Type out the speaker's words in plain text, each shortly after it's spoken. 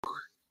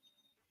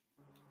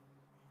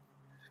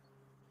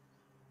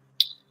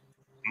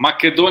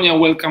Macedonia,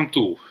 welcome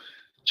to.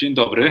 Dzień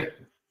dobry.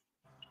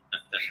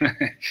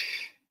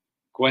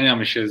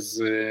 Kłaniamy się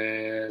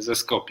ze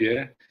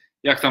Skopie.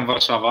 Jak tam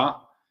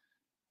Warszawa?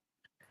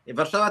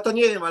 Warszawa to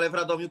nie wiem, ale w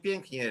Radomiu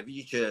pięknie.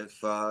 Widzicie,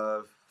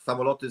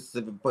 samoloty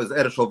z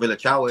Airshow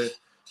wyleciały,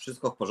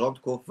 wszystko w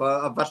porządku.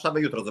 A w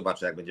Warszawie jutro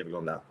zobaczę, jak będzie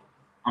wyglądało.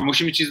 A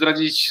musimy ci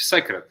zdradzić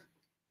sekret.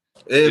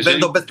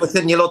 Będą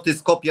bezpośrednie loty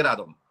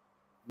Skopie-Radom.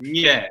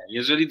 Nie,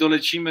 jeżeli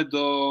dolecimy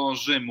do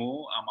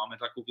Rzymu, a mamy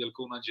taką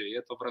wielką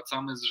nadzieję, to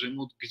wracamy z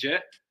Rzymu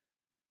gdzie?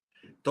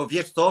 To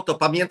wiesz co, to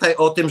pamiętaj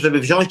o tym, żeby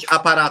wziąć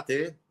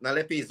aparaty,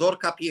 najlepiej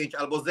Zorka 5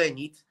 albo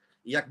Zenit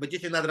i jak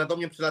będziecie nad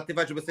Radomiem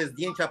przelatywać, żeby sobie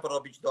zdjęcia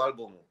porobić do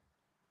albumu.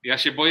 Ja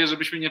się boję,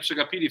 żebyśmy nie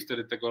przegapili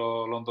wtedy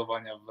tego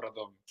lądowania w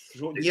Radomiu.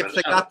 Nie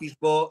przegapisz,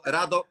 bo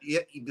Radom,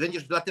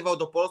 będziesz wlatywał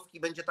do Polski,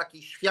 będzie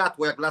takie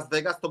światło jak Las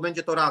Vegas, to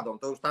będzie to Radom,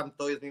 to już tam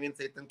to jest mniej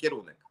więcej ten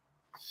kierunek.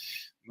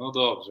 No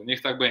dobrze,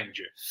 niech tak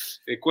będzie.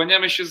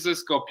 Kłaniamy się ze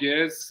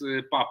Skopie, z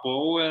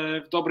Papą,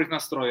 w dobrych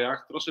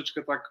nastrojach.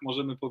 Troszeczkę tak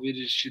możemy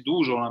powiedzieć,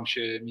 dłużą nam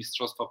się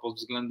mistrzostwa pod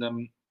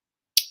względem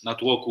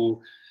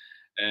natłoku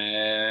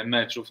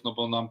meczów, no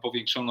bo nam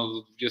powiększono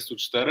do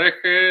 24.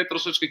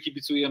 Troszeczkę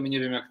kibicujemy, nie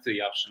wiem jak ty,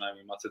 ja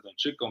przynajmniej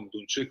Macedończykom,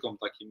 Duńczykom,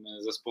 takim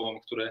zespołom,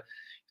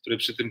 które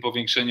przy tym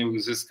powiększeniu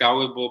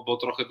zyskały, bo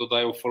trochę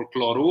dodają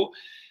folkloru.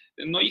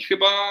 No i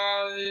chyba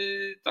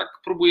tak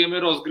próbujemy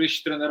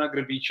rozgryźć trenera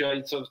Grbicia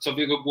i co w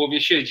jego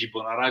głowie siedzi,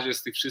 bo na razie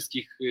z tych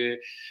wszystkich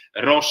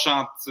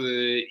roszad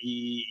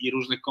i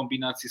różnych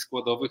kombinacji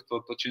składowych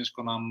to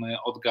ciężko nam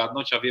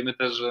odgadnąć, a wiemy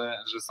też,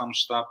 że sam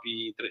sztab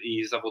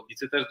i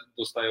zawodnicy też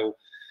dostają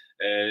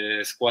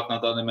skład na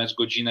dany mecz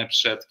godzinę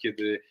przed,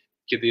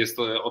 kiedy jest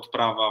to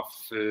odprawa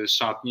w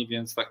szatni,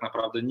 więc tak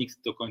naprawdę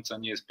nikt do końca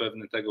nie jest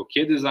pewny tego,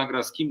 kiedy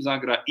zagra, z kim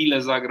zagra,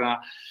 ile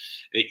zagra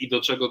i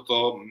do czego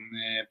to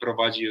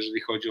prowadzi,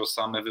 jeżeli chodzi o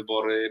same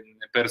wybory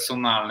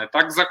personalne.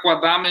 Tak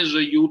zakładamy,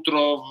 że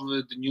jutro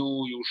w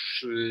dniu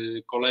już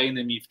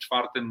kolejnym i w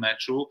czwartym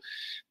meczu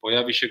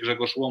pojawi się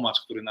Grzegorz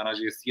Łomacz, który na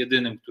razie jest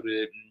jedynym,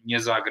 który nie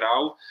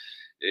zagrał.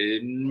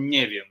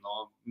 Nie wiem,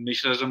 no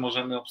myślę, że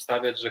możemy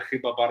obstawiać, że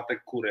chyba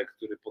Bartek Kurek,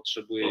 który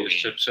potrzebuje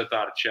jeszcze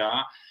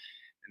przetarcia.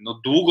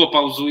 No długo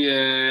pauzuje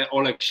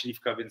Olek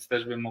Śliwka, więc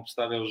też bym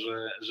obstawiał,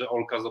 że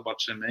Olka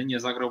zobaczymy. Nie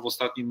zagrał w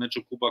ostatnim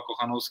meczu Kuba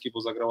Kochanowski,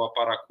 bo zagrała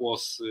para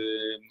Kłos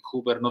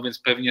Huber, no więc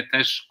pewnie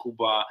też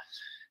Kuba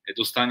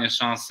dostanie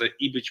szansę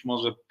i być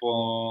może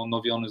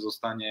ponowiony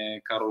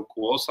zostanie Karol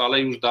Kłos, ale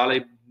już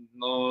dalej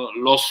no,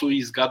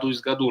 losuj, zgaduj,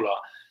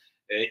 zgadula.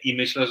 I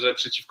myślę, że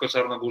przeciwko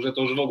Czarnogórze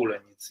to już w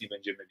ogóle nic nie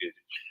będziemy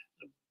wiedzieć.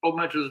 Po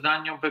meczu z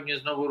Danią pewnie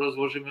znowu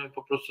rozłożymy,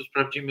 po prostu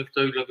sprawdzimy,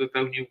 kto ile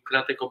wypełnił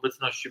klatek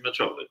obecności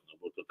meczowych, no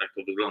bo to tak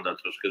to wygląda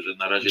troszkę, że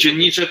na razie...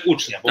 Dzienniczek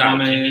ucznia, bo tak,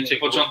 mamy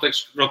początek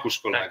roku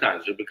szkolnego.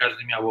 Tak, żeby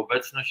każdy miał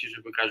obecność i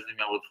żeby każdy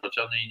miał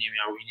odhaczony i nie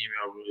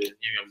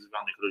miał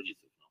wzywanych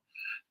rodziców. No.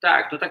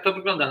 Tak, to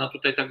wygląda, no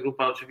tutaj ta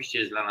grupa oczywiście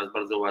jest dla nas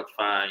bardzo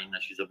łatwa i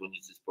nasi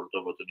zawodnicy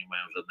sportowo to nie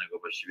mają żadnego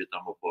właściwie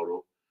tam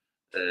oporu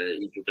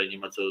i tutaj nie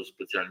ma co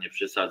specjalnie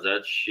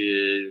przesadzać.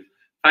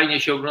 Fajnie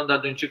się ogląda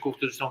Duńczyków,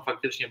 którzy są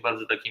faktycznie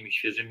bardzo takimi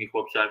świeżymi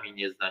chłopcami,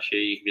 nie zna się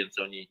ich, więc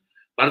oni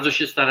bardzo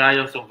się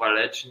starają, są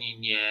waleczni,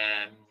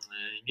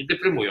 nie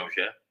deprymują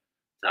się.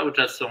 Cały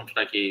czas są w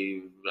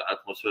takiej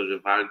atmosferze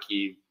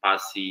walki,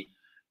 pasji.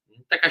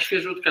 Taka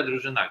świeżutka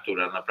drużyna,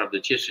 która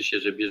naprawdę cieszy się,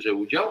 że bierze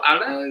udział,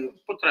 ale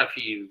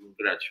potrafi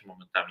grać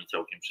momentami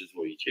całkiem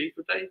przyzwoicie i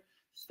tutaj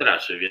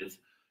straszy,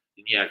 więc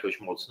nie jakoś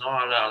mocno,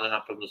 ale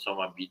na pewno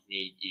są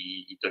ambitni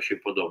i to się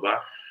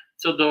podoba.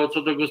 Co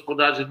do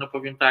gospodarzy, no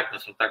powiem tak, no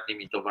są tak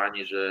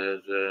limitowani,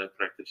 że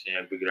praktycznie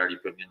jakby grali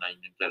pewnie na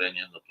innym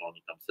terenie, no to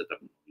oni tam setup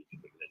powinni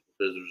wygrać.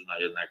 To jest drużyna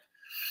jednak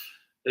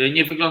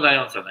nie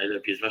wyglądająca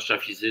najlepiej, zwłaszcza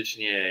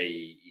fizycznie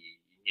i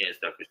nie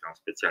jest to jakoś tam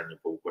specjalnie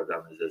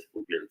poukładany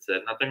zespół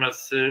wielce.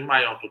 Natomiast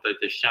mają tutaj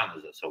te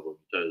ściany za sobą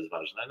i to jest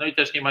ważne. No i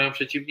też nie mają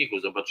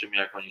przeciwników, zobaczymy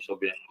jak oni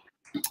sobie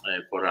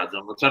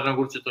poradzą, bo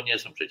Czarnogórcy to nie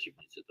są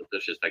przeciwnicy, to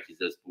też jest taki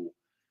zespół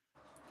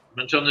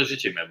zmęczone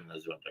życiem, ja bym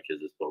nazwał takie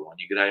zespoły.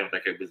 Oni grają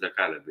tak jakby za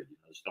karę byli.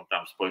 Zresztą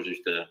tam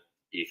spojrzeć te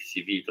ich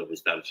CV, to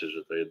wystarczy,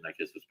 że to jednak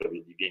jest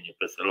usprawiedliwienie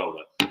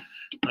PESEL-owe.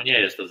 No nie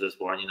jest to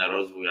zespół ani na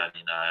rozwój,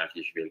 ani na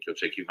jakieś wielkie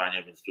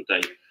oczekiwania, więc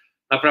tutaj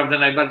naprawdę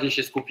najbardziej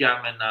się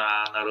skupiamy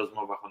na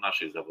rozmowach o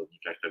naszych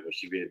zawodnikach, tak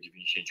właściwie w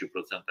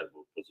 90%,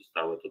 bo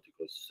pozostałe to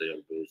tylko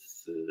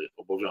z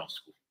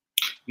obowiązków.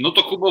 No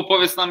to Kubo,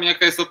 powiedz nam,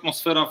 jaka jest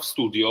atmosfera w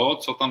studio,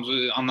 co tam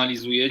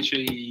analizujecie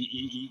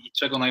i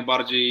czego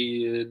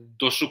najbardziej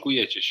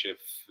doszukujecie się.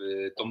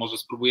 To może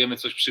spróbujemy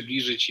coś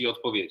przybliżyć i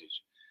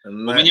odpowiedzieć. Bo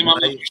my nie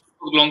mamy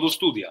podglądu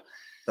studia.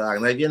 Tak,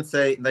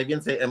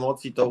 najwięcej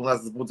emocji to u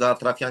nas wzbudza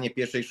trafianie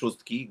pierwszej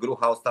szóstki.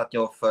 Grucha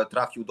ostatnio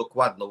trafił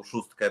dokładną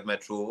szóstkę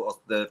meczu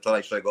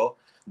wczorajszego.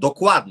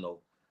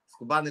 Dokładną.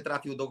 Skubany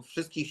trafił do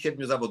wszystkich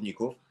 7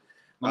 zawodników.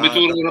 No my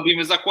tu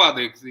robimy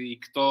zakłady i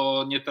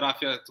kto nie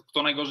trafia,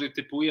 kto najgorzej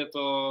typuje,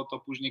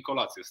 to później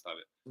kolację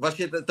stawia.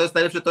 Właśnie to jest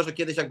najlepsze to, że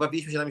kiedyś jak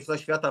bawiliśmy się na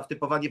Mistrzostwach Świata w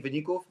typowanie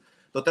wyników,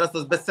 to teraz to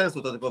jest bez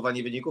sensu to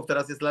typowanie wyników,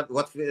 teraz jest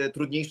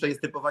trudniejsze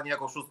jest typowanie,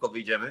 jaką szóstką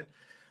wyjdziemy.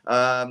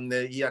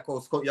 i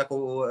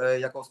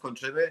jaką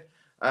skończymy.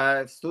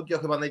 W studio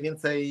chyba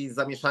najwięcej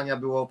zamieszania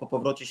było po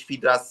powrocie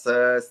Świdra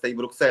z tej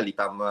Brukseli,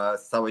 tam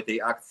z całej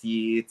tej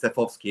akcji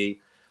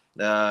cefowskiej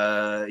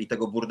i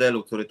tego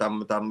burdelu, który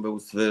tam był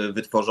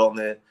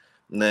wytworzony,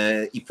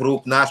 i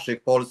prób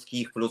naszych,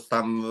 polskich, plus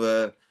tam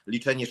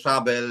liczenie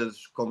szabel.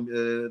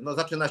 No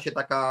zaczyna się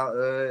taka,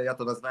 ja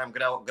to nazwałem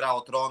gra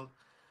o tron,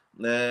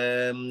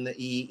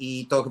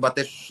 i to chyba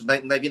też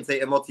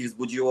najwięcej emocji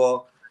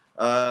wzbudziło,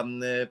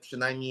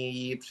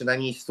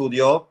 przynajmniej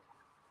studio,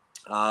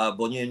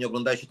 bo nie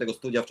oglądaliście tego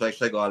studia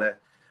wczorajszego,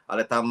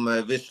 ale tam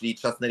wyszli,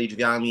 trzasnęli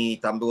drzwiami,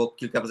 tam było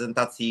kilka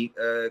prezentacji,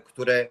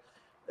 które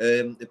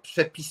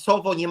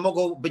przepisowo nie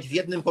mogą być w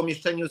jednym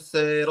pomieszczeniu z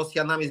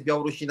Rosjanami, z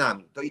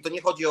Białorusinami. I to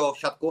nie chodzi o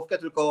siatkówkę,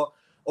 tylko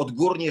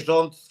odgórnie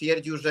rząd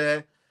stwierdził,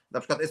 że na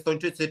przykład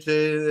Estończycy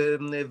czy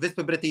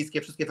Wyspy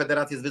Brytyjskie, wszystkie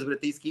federacje z Wysp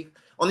Brytyjskich,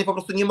 one po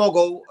prostu nie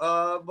mogą,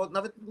 bo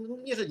nawet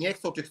nie, że nie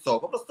chcą czy chcą,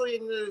 po prostu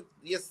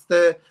jest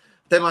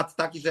temat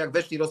taki, że jak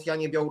weszli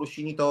Rosjanie,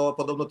 Białorusini, to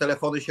podobno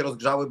telefony się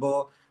rozgrzały,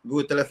 bo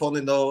były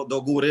telefony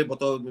do góry, bo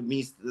to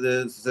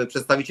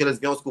przedstawiciele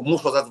związków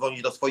muszą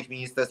zadzwonić do swoich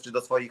ministerstw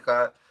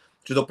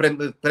czy do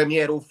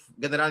premierów,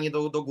 generalnie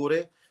do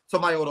góry, co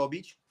mają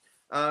robić.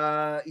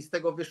 I z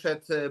tego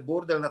wyszedł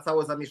burdel na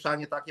całe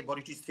zamieszanie takie, bo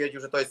Ricci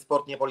stwierdził, że to jest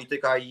sport, nie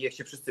polityka i jak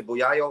się wszyscy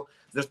bujają.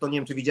 Zresztą nie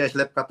wiem, czy widziałeś,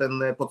 Lepka, ten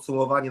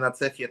podsumowanie na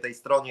CEF-ie, tej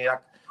stronie,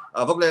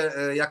 a w ogóle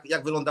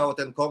jak wyglądało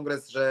ten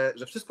kongres, że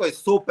wszystko jest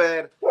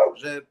super,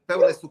 że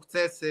pełne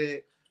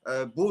sukcesy,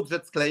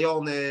 budżet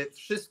sklejony,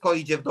 wszystko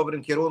idzie w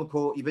dobrym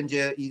kierunku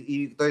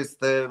i to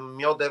jest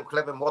miodem,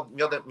 chlebem,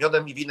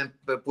 miodem i winem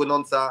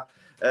płynąca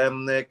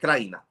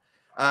kraina.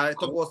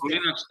 To było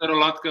kolejna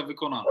 4-latka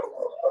wykonana.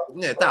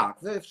 Nie, tak,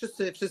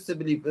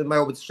 wszyscy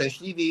mają być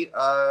szczęśliwi,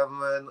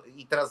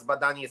 i teraz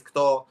badanie jest,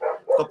 kto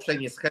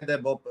przejmie schedę,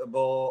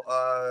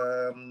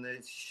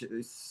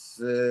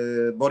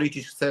 bo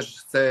Ricci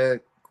chce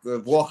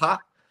Włocha,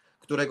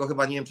 którego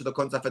chyba nie wiem, czy do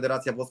końca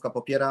Federacja Włoska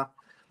popiera,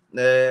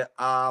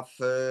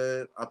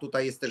 a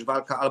tutaj jest też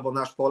walka albo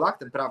nasz Polak,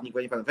 ten prawnik,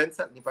 bo nie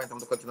pamiętam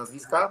do końca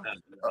nazwiska.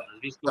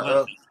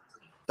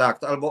 Tak,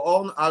 to albo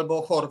on,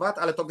 albo Chorwat,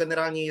 ale to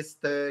generalnie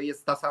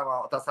jest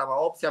ta sama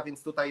opcja,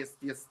 więc tutaj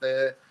jest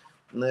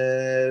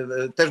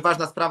też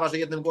ważna sprawa, że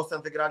jednym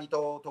głosem wygrali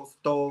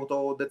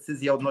tą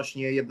decyzję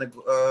odnośnie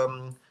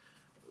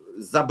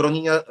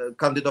zabronienia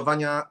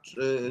kandydowania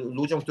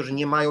ludziom, którzy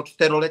nie mają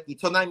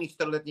co najmniej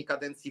 4-letniej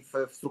kadencji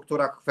w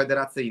strukturach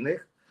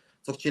federacyjnych,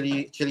 co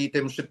chcieli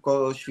tym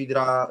szybko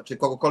Świdra czy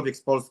kogokolwiek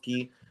z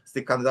Polski z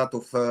tych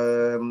kandydatów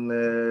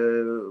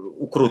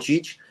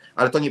ukrócić,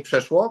 ale to nie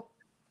przeszło.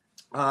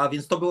 A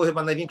więc to były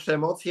chyba największe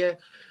emocje.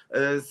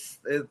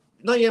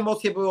 No i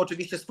emocje były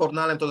oczywiście z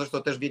Fornalem, to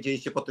zresztą też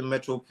wiedzieliście po tym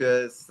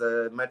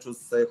meczu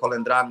z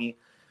Holendrami,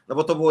 no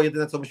bo to było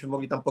jedyne, co myśmy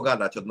mogli tam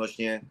pogadać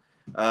odnośnie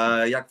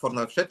jak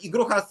Fornal wszedł.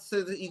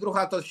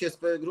 Grucha to się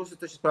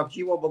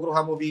sprawdziło, bo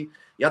Grucha mówi,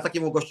 ja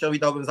takiemu gościowi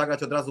dałbym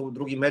zagrać od razu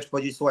drugi mecz,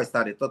 powiedzieć, słuchaj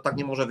stary, to tak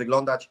nie może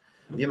wyglądać.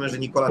 Wiemy, że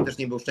Nikola też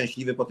nie był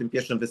szczęśliwy po tym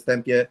pierwszym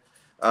występie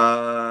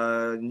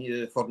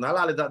Fornala,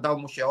 ale dał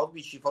mu się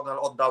odbić i Fornal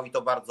oddał i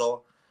to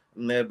bardzo,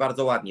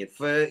 bardzo ładnie.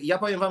 Ja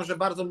powiem wam, że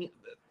bardzo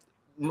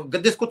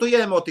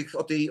dyskutujemy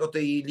o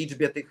tej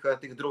liczbie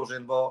tych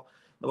drużyn, bo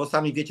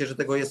sami wiecie, że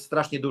tego jest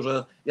strasznie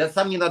dużo. Ja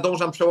sam nie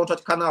nadążam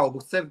przełączać kanału, bo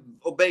chcę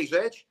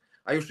obejrzeć,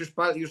 a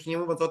już nie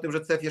mówiąc o tym,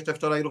 że CEF jeszcze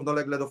wczoraj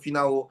równolegle do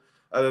finału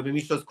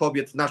Mistrzostw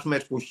Kobiet nasz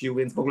mecz puścił,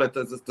 więc w ogóle to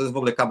jest w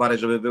ogóle kabaret,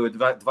 żeby były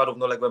dwa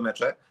równoległe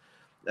mecze.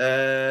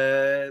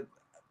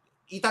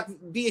 I tak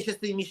biję się z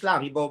tymi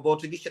myślami, bo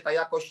oczywiście ta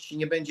jakość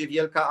nie będzie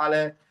wielka,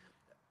 ale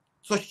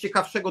coś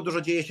ciekawszego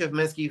dużo dzieje się w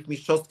męskich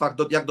mistrzostwach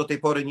jak do tej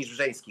pory niż w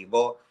żeńskich,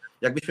 bo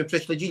jakbyśmy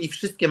prześledzili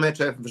wszystkie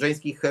mecze w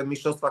żeńskich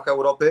mistrzostwach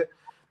Europy,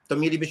 to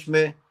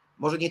mielibyśmy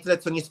może nie tyle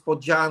co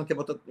niespodziankę,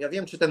 bo to ja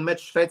wiem, czy ten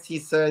mecz Szwecji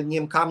z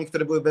Niemkami,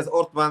 które były bez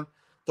Ortman,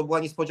 to była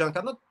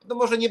niespodzianka, no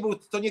może nie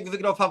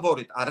wygrał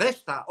faworyt, a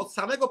reszta od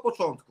samego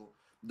początku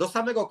do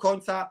samego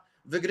końca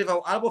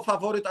wygrywał albo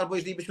faworyt, albo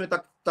jeżeli byśmy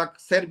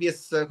tak Serbię,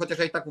 chociaż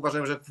ja i tak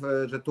uważam,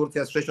 że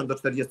Turcja jest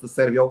 60-40 z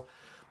Serbią,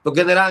 to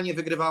generalnie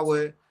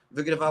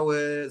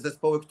wygrywały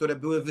zespoły, które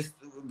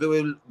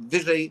były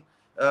wyżej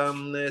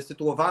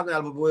sytuowane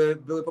albo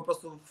były po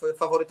prostu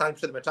faworytami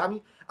przed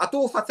meczami, a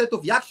tu u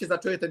facetów jak się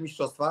zaczęły te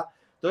mistrzostwa,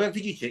 to jak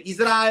widzicie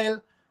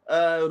Izrael,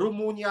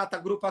 Rumunia, ta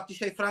grupa,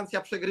 dzisiaj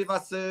Francja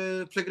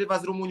przegrywa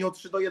z Rumunią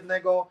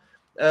 3-1,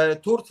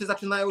 Turcy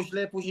zaczynają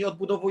źle, później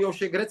odbudowują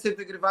się, Grecy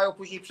wygrywają,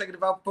 później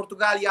przegrywa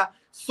Portugalia,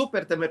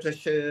 super te mecze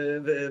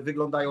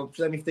wyglądają,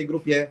 przynajmniej w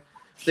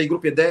tej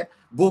grupie D.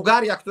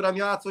 Bułgaria, która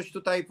miała coś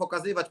tutaj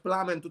pokazywać,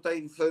 Plamen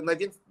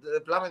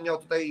miał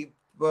tutaj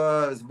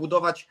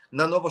zbudować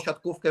na nowo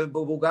siatkówkę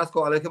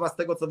bułgarską, ale chyba z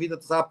tego co widzę,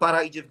 to cała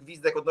para idzie w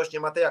gwizdek odnośnie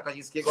Mateja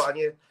Kazińskiego,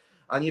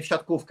 a nie w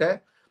siatkówkę.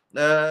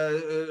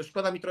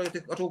 Szkoda mi trochę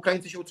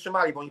Ukraińcy się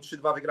utrzymali, bo oni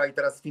 3-2 wygrali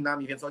teraz z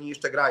Finami, więc oni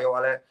jeszcze grają,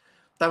 ale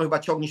tam chyba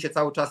ciągnie się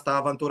cały czas ta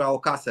awantura o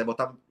kasę, bo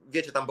tam,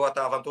 wiecie, tam była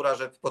ta awantura,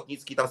 że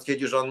Płotnicki tam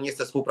stwierdził, że on nie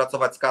chce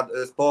współpracować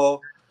z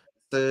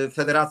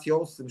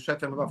federacją, z tym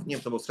szefem, chyba nie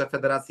wiem, to był szef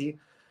federacji,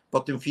 po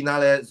tym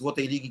finale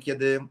Złotej Ligi,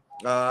 kiedy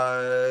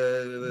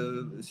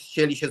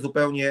ścieli się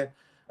zupełnie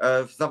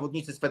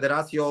zawodnicy z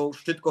federacją,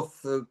 Szczytko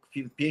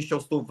pięścią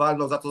w stół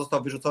walnął, za co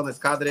został wyrzucony z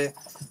kadry.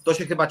 To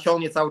się chyba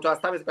ciągnie cały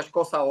czas, tam jest jakaś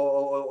kosa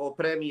o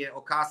premię,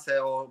 o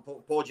kasę, o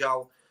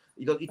podział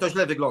i to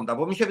źle wygląda,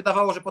 bo mi się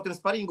wydawało, że po tym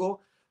sparingu,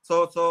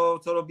 co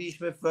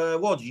robiliśmy w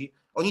Łodzi,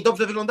 oni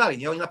dobrze wyglądali,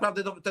 nie? Oni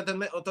naprawdę,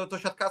 to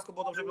siatkarsko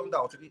było dobrze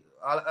wyglądało,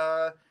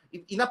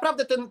 i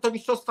naprawdę to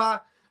mistrzostwa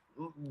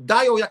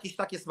dają jakieś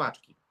takie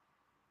smaczki.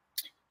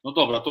 No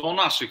dobra, to o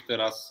naszych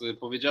teraz.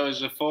 Powiedziałeś,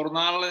 że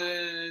Fornal,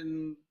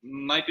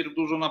 najpierw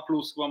dużo na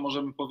plus chyba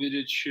możemy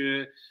powiedzieć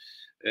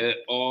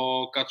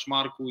o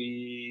Kaczmarku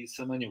i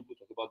Semeniuku.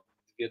 To chyba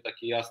dwie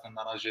takie jasne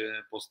na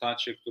razie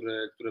postacie,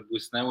 które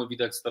błysnęły.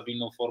 Widać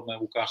stabilną formę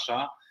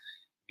Łukasza.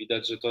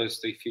 Widać, że to jest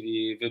w tej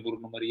chwili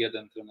wybór numer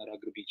 1 trenera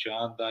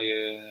Grbicia.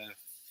 Daje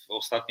w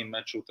ostatnim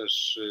meczu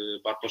też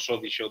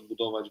Bartoszowi się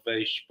odbudować,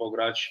 wejść,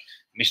 pograć.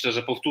 Myślę,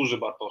 że powtórzy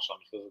Bartosza.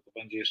 Myślę, że to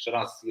będzie jeszcze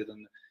raz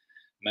jeden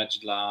mecz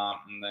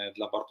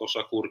dla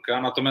Bartosza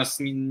Kurka. Natomiast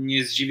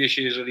nie zdziwię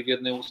się, jeżeli w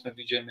 1/8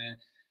 wyjdziemy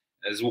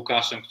z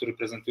Łukaszem, który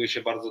prezentuje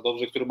się bardzo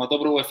dobrze, który ma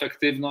dobrą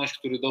efektywność,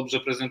 który dobrze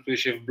prezentuje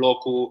się w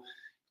bloku,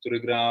 który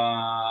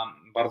gra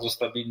bardzo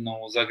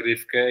stabilną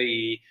zagrywkę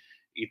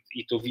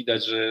i to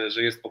widać,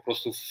 że jest po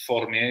prostu w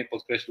formie.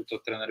 Podkreślił to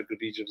trener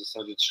Grbić, że w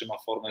zasadzie trzyma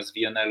formę z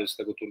WNL-u, z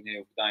tego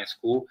turnieju w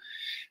Gdańsku.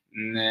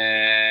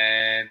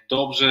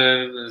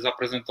 Dobrze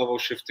zaprezentował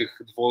się w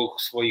tych 2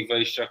 swoich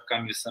wejściach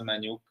Kamil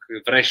Semeniuk.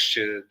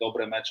 Wreszcie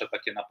dobre mecze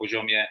takie na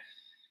poziomie,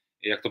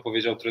 jak to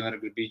powiedział trener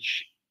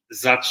Grbić,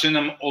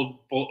 zaczynam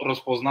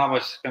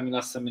rozpoznawać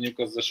Kamila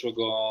Semeniuka z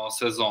zeszłego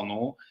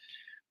sezonu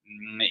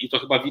i to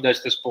chyba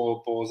widać też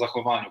po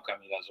zachowaniu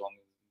Kamila, że on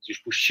gdzieś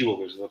puściło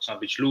go, że zaczyna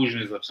być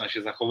luźny, zaczyna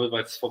się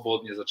zachowywać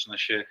swobodnie, zaczyna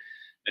się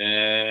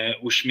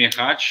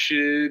uśmiechać.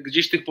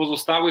 Gdzieś tych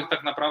pozostałych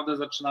tak naprawdę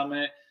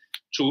zaczynamy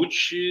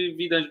czuć.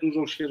 Widać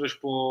dużą świeżość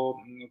po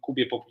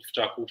Kubie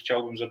Popiwczaku.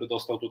 Chciałbym, żeby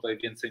dostał tutaj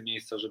więcej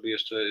miejsca, żeby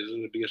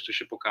jeszcze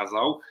się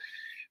pokazał.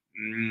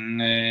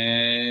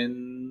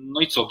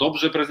 No i co?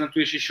 Dobrze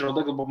prezentuje się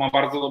środek, bo ma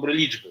bardzo dobre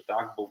liczby,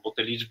 tak? Bo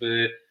te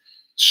liczby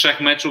 3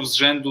 meczów z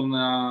rzędu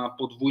na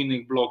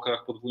podwójnych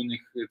blokach,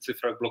 podwójnych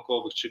cyfrach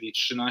blokowych, czyli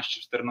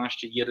 13,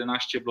 14,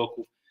 11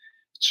 bloków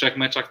w 3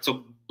 meczach,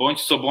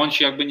 co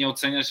bądź jakby nie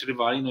oceniać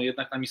rywali, no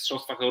jednak na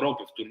Mistrzostwach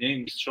Europy, w turnieju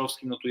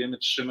mistrzowskim notujemy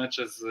 3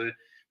 mecze z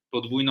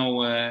podwójną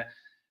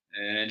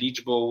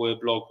liczbą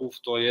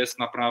bloków, to jest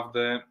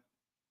naprawdę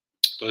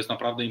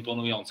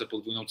imponujące,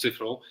 podwójną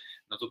cyfrą,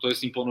 no to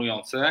jest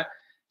imponujące.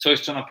 Co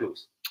jeszcze na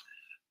plus?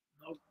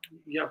 No,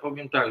 ja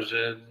powiem tak,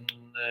 że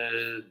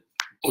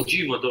o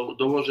dziwo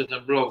dołożę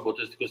ten blok, bo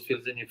to jest tylko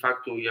stwierdzenie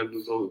faktu i jakby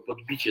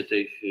podbicie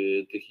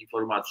tych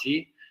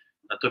informacji,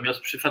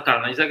 natomiast przy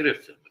fatalnej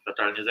zagrywce, my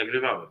fatalnie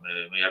zagrywamy,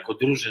 my jako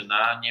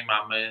drużyna nie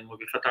mamy,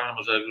 mówię fatalne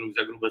może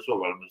za grube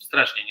słowo, ale my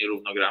strasznie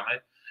nierówno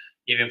gramy.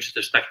 Nie wiem, czy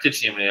też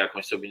taktycznie my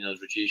jakąś sobie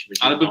narzuciliśmy.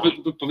 Ale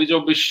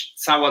powiedziałbyś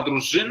cała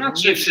drużyna?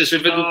 Czy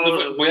według,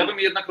 bo ja bym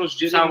jednak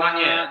rozdzielił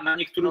na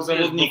niektórych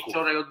zawodników.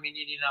 Wczoraj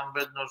odmienili nam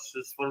Bednosz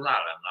z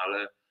Fornalem,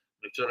 ale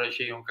my wczoraj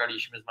się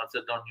jąkaliśmy z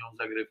Macedonią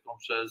zagrywką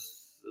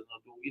przez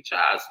długi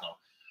czas.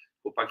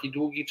 Chłopaki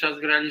długi czas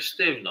grali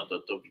sztywno.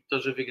 To,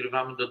 że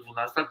wygrywamy do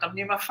 12, ale tam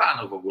nie ma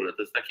fanów w ogóle.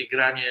 To jest takie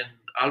granie,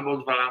 albo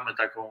odwalamy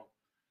taką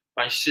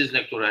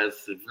pańszczyznę, która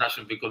jest w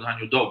naszym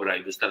wykonaniu dobra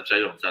i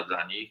wystarczająca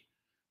dla nich,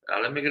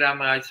 ale my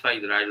gramy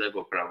Eisweidrei,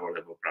 lewo,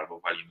 prawo,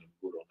 walimy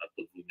górą nad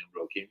podwójnym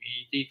blokiem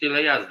i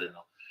tyle jazdy.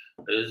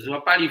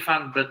 Złapali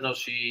fan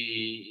Bednosz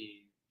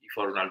i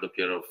Fornal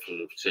dopiero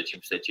w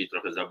trzecim secie i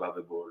trochę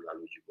zabawy było dla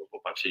ludzi, bo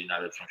popatrzyli na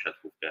lepszą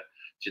siatkówkę,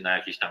 czy na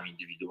jakieś tam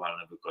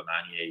indywidualne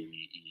wykonanie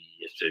i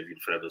jeszcze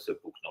Wilfredo sobie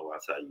puknął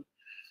łasa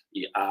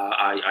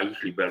a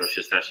ich libero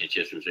się strasznie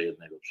cieszył, że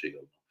jednego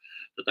przyjął.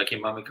 To takie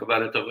mamy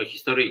kabaretowe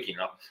historyjki.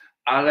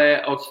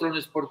 Ale od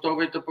strony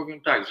sportowej to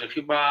powiem tak, że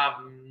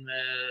chyba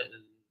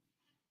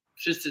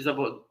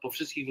po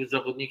wszystkich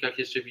zawodnikach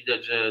jeszcze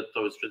widać, że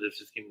to jest przede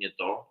wszystkim nie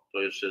to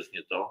jeszcze jest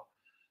nie to.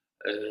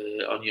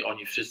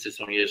 Oni wszyscy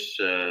są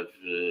jeszcze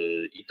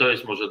i to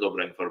jest może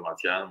dobra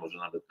informacja, może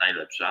nawet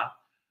najlepsza.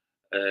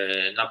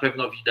 Na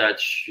pewno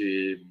widać,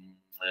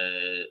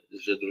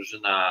 że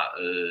drużyna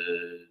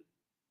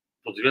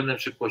pod względem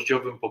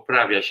szybkościowym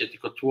poprawia się,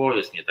 tylko tło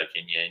jest nie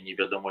takie nie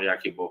wiadomo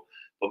jakie, bo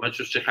po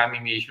meczu z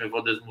Czechami mieliśmy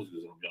wodę z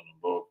mózgu zrobioną,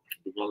 bo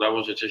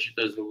wyglądało, że Czesi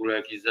to jest w ogóle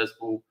jakiś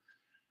zespół.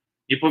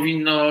 Nie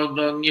powinno,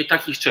 nie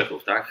takich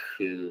Czechów, tak?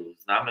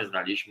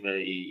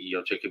 Znaliśmy i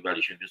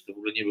oczekiwaliśmy, więc to w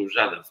ogóle nie był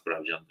żaden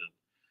sprawdzian.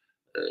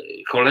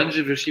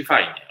 Holendrzy wyszli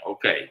fajnie,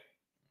 okej.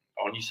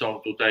 Oni są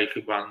tutaj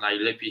chyba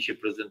najlepiej się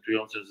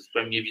prezentującym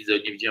zespołem. Nie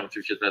widziałem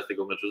oczywiście teraz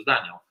tego meczu z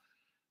Danią,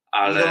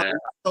 ale.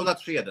 To na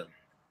 3-1.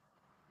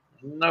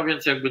 No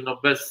więc jakby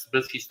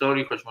bez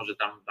historii, choć może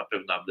tam na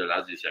pewno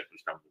Abdelaziz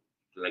jakoś tam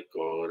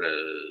lekko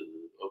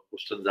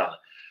oszczędzany.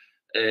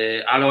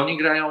 Ale oni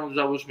grają,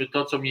 załóżmy,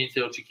 to, co mniej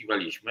więcej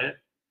oczekiwaliśmy,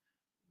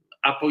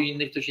 a po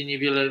innych to się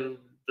niewiele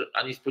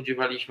ani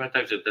spodziewaliśmy,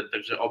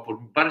 także opór.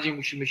 Bardziej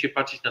musimy się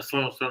patrzeć na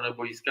swoją stronę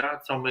boiska,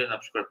 co my na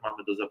przykład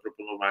mamy do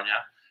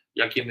zaproponowania,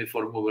 jakie my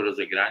formuły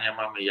rozegrania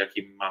mamy,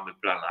 jaki mamy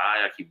plan A,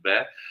 jaki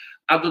B,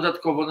 a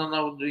dodatkowo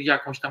no,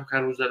 jakąś tam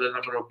karuzelę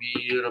nam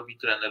robi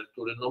trener,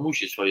 który no,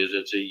 musi swoje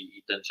rzeczy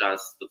i ten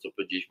czas, to co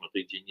powiedzieliśmy o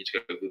tych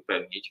dzienniczkach,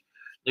 wypełnić.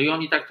 No i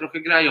oni tak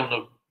trochę grają.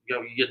 No, ja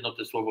jedno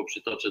te słowo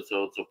przytoczę,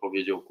 co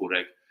powiedział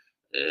Kurek,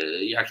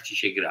 jak ci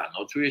się gra.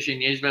 No, czuje się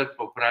nieźle,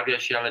 poprawia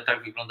się, ale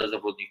tak wygląda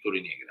zawodnik,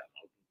 który nie gra.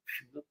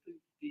 No,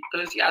 i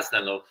to jest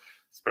jasne. No,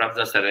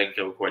 sprawdza se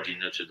rękę,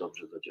 układzinę, czy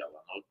dobrze to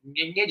działa. No,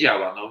 nie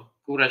działa. No,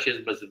 Kuraś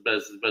jest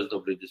bez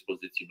dobrej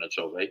dyspozycji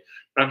meczowej.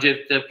 Wprawdzie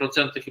te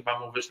procenty chyba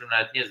mu wyszły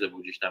nawet niezłe, bo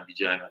gdzieś tam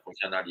widziałem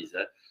jakąś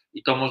analizę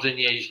i to może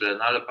nieźle,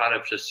 no ale parę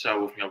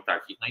przestrzałów miał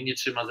takich, no i nie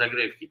trzyma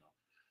zagrywki. No.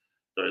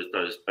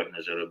 To jest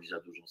pewne, że robi za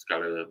dużą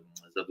skalę,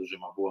 za duży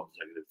ma błąd w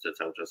zagrywce,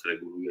 cały czas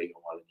reguluje ją,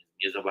 ale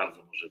nie za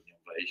bardzo może w nią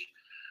wejść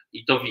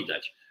i to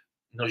widać.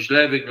 No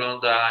źle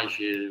wygląda i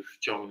się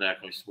wciągnę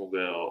jakąś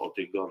smugę o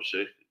tych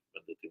gorszych.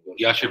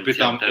 Ja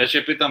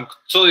się pytam,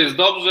 co jest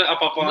dobrze, a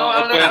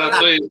papa odpowiada,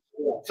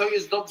 co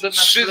jest dobrze.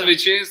 3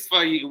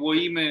 zwycięstwa i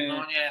łoimy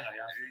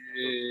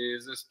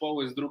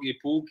zespoły z drugiej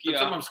półki. To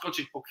co, mam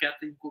skoczyć po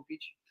kwiaty i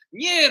kupić?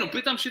 Nie, no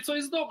pytam się, co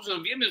jest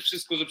dobrze. Wiemy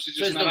wszystko, że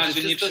przecież na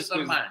razie nie wszystko jest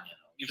normalnie.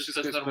 Nie wszystko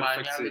jest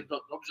normalnie, ale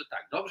dobrze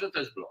tak. Dobrze to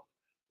jest blok.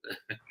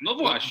 No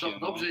właśnie.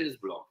 Dobrze jest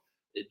blok.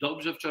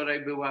 Dobrze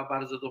wczoraj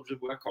bardzo dobrze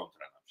była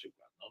kontra na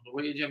przykład. No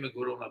bo jedziemy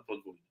górą na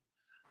podwójną.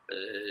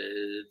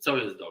 Co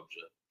jest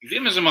dobrze?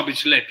 Wiemy, że ma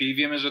być lepiej,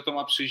 wiemy, że to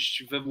ma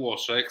przyjść we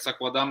Włoszech,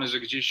 zakładamy, że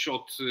gdzieś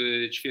od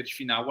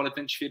ćwierćfinału, ale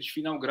ten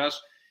ćwierćfinał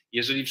grasz,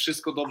 jeżeli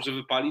wszystko dobrze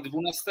wypali,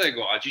 12,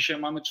 a dzisiaj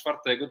mamy 4,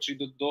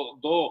 czyli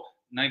do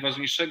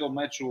najważniejszego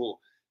meczu,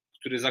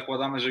 który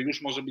zakładamy, że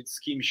już może być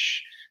z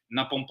kimś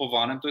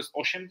napompowanym, to jest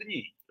 8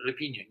 dni.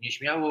 Lepiej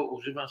nieśmiało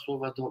używam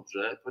słowa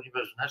dobrze,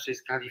 ponieważ w naszej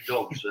skali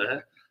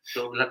dobrze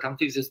to dla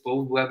tamtych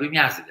zespołów byłaby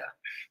miazga.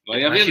 No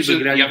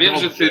ja wiem,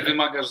 że ty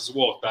wymagasz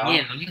złota.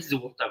 Nie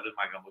złota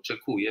wymagam,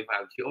 oczekuję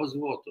walki o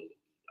złoto.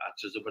 A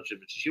czy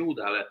zobaczymy, czy się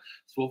uda, ale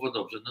słowo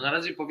dobrze. No na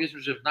razie powiedzmy,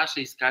 że w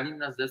naszej skali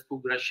nasz zespół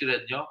gra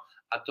średnio,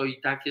 a to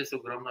i tak jest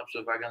ogromna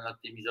przewaga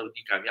nad tymi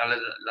zawodnikami, ale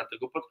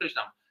dlatego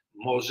podkreślam,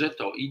 może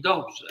to i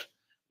dobrze,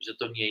 że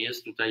to nie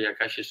jest tutaj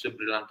jakaś jeszcze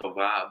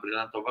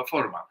brylantowa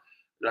forma.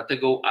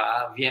 Dlatego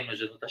wiemy,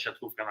 że ta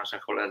siatkówka nasza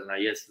cholerna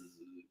jest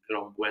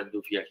grą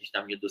błędów i jakichś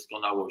tam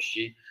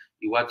niedoskonałości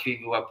i łatwiej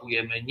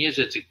wyłapujemy nie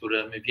rzeczy,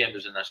 które my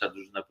wiemy, że nasza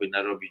drużyna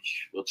powinna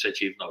robić o 3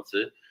 w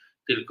nocy,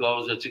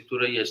 tylko rzeczy,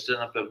 które jeszcze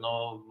na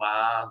pewno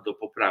ma do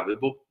poprawy,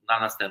 bo na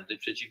następnych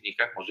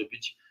przeciwnikach może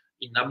być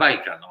inna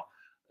bajka. No.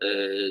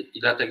 I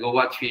dlatego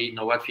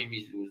łatwiej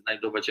mi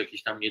znajdować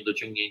jakieś tam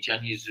niedociągnięcia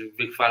niż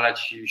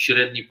wychwalać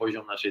średni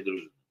poziom naszej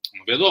drużyny.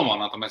 No wiadomo,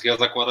 natomiast ja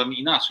zakładam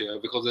inaczej. Ja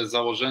wychodzę z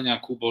założenia,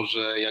 Kubo,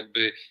 że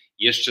jakby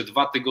jeszcze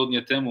 2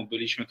 tygodnie temu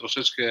byliśmy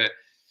troszeczkę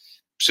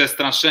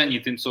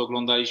przestraszeni tym, co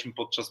oglądaliśmy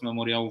podczas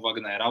memoriału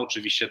Wagnera.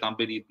 Oczywiście tam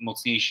byli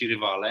mocniejsi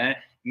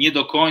rywale. Nie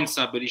do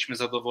końca byliśmy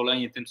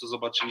zadowoleni tym, co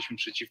zobaczyliśmy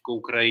przeciwko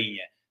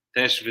Ukrainie.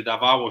 Też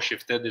wydawało się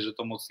wtedy, że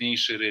to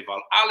mocniejszy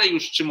rywal, ale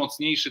już czy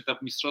mocniejszy te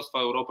Mistrzostwa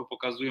Europy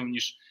pokazują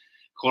niż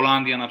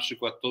Holandia na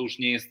przykład, to już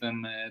nie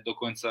jestem do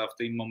końca w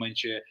tym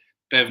momencie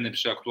pewny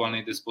przy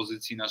aktualnej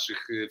dyspozycji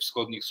naszych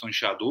wschodnich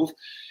sąsiadów.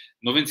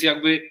 No więc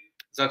jakby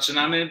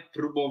zaczynamy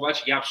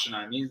próbować, ja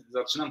przynajmniej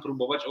zaczynam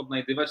próbować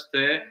odnajdywać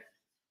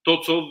to,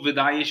 co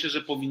wydaje się,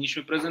 że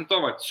powinniśmy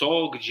prezentować,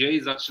 co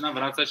gdzieś zaczyna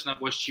wracać na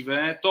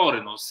właściwe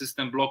tory. No,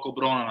 system blok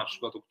obrona na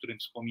przykład, o którym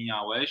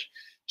wspominałeś,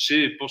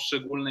 czy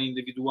poszczególne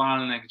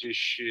indywidualne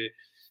gdzieś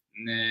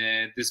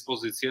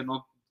dyspozycje,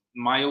 no,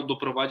 mają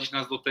doprowadzić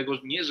nas do tego,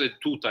 nie że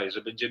tutaj,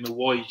 że będziemy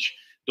łoić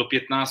do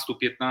 15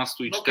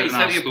 i 14.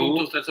 Serię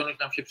punktów straconych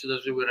nam się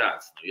przydarzyły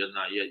raz,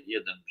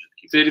 jeden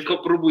brzydki. Tylko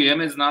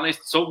próbujemy znaleźć,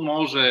 co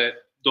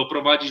może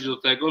doprowadzić do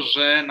tego,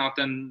 że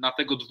na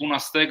tego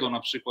 12 na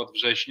przykład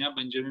września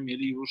będziemy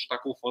mieli już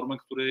taką formę,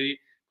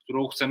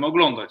 którą chcemy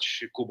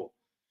oglądać, Kubo.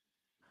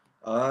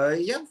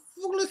 Ja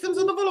w ogóle jestem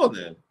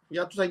zadowolony.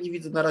 Ja tutaj nie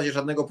widzę na razie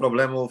żadnego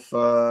problemów,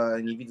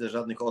 nie widzę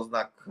żadnych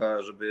oznak,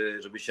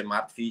 żeby się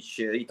martwić.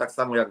 I tak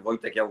samo jak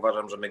Wojtek, ja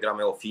uważam, że my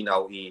gramy o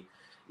finał i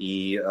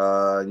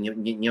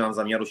nie mam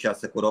zamiaru się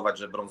asekurować,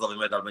 że brązowy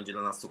medal będzie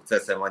dla nas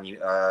sukcesem,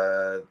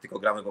 tylko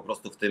gramy po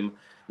prostu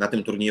na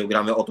tym turnieju,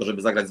 gramy o to,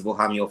 żeby zagrać z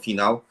Włochami o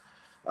finał.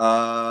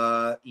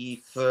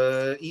 I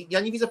ja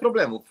nie widzę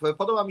problemów.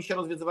 Podoba mi się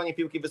rozwiązywanie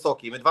piłki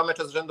wysokiej. My 2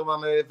 mecze z rzędu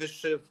mamy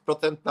wyższy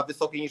procent na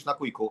wysokiej niż na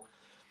quiku.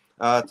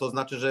 To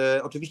znaczy,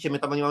 że oczywiście my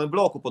tam nie mamy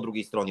bloku po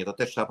drugiej stronie, to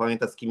też trzeba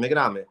pamiętać, z kim my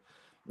gramy.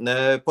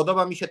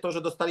 Podoba mi się to,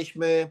 że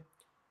dostaliśmy...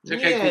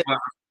 Czekaj, Kuba,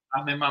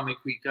 a my mamy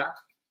quicka?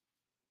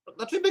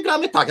 Znaczy my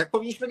gramy tak, jak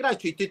powinniśmy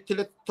grać, czyli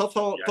tyle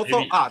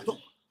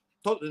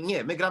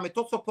my gramy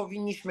to, co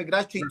powinniśmy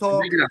grać, czyli to...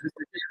 My gramy,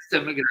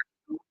 chcemy grać,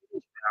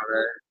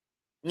 ale...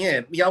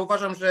 Nie, ja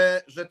uważam,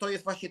 że to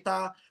jest właśnie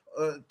ta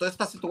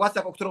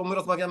sytuacja, o którą my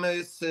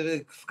rozmawiamy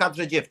w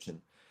kadrze dziewczyn,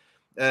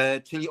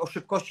 czyli o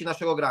szybkości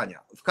naszego grania.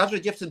 W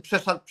kadrze dziewczyn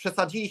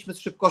przesadziliśmy z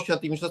szybkością na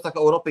tych mistrzostwach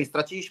Europy i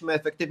straciliśmy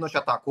efektywność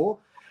ataku,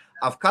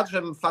 a w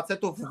kadrze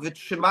facetów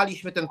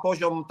wytrzymaliśmy ten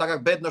poziom, tak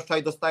jak Bednosz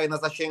tutaj dostaje na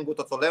zasięgu,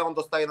 to co Leon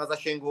dostaje na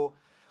zasięgu,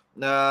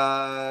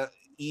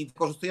 i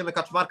wykorzystujemy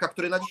Kaczmarka,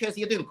 który na dzisiaj jest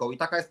jedynką i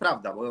taka jest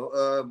prawda,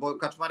 bo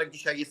Kaczmarek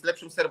dzisiaj jest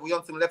lepszym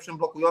serwującym, lepszym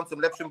blokującym,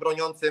 lepszym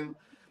broniącym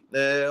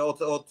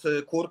od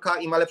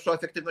Kurka i ma lepszą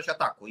efektywność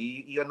ataku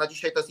i na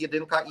dzisiaj to jest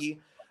jedynka i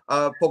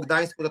po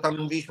Gdańsku to tam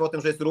mówiliśmy o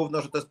tym, że jest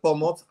równo, że to jest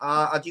pomoc,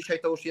 a dzisiaj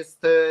to już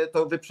jest,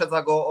 to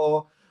wyprzedza go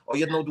o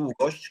jedną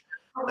długość.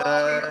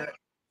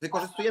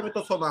 Wykorzystujemy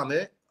to, co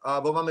mamy,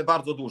 bo mamy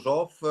bardzo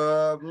dużo.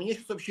 Mnie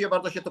się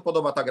bardzo się to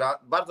podoba ta gra.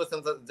 Bardzo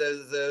jestem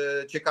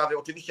ciekawy.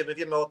 Oczywiście my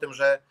wiemy o tym,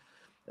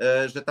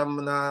 że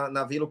tam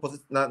na wielu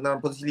na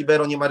pozycji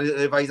libero nie ma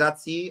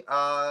rywalizacji,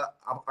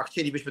 a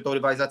chcielibyśmy tą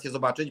rywalizację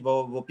zobaczyć,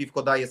 bo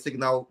Piwko daje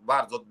sygnał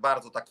bardzo,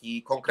 bardzo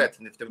taki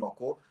konkretny w tym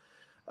roku.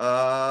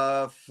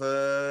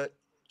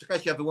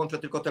 Czekajcie, ja wyłączę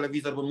tylko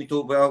telewizor,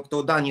 bo ja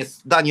to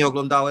Danię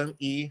oglądałem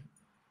i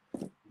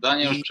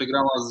Dania już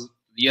przegrała z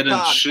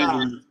 1-3.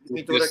 Tak.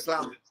 Mi tu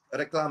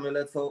reklamy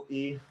lecą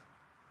i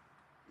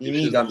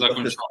migam.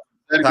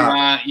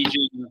 Serbia idzie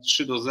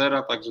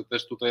 3-0, także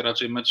też tutaj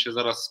raczej mecz się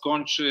zaraz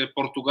skończy.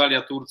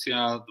 Portugalia,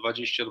 Turcja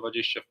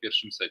 20-20 w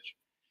pierwszym secie.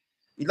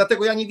 I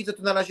dlatego ja nie widzę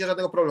tu na razie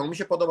żadnego problemu. Mi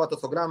się podoba to,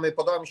 co gramy.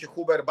 Podoba mi się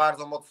Huber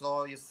bardzo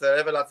mocno, jest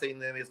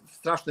rewelacyjny, jest w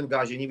strasznym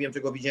gazie. Nie wiem,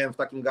 czy go widziałem w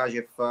takim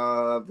gazie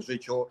w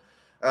życiu.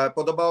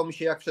 Podobało mi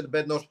się, jak wszedł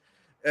Bednosz.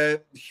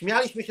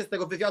 Śmialiśmy się z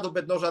tego wywiadu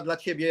Bednoża dla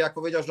ciebie, jak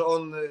powiedział, że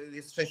on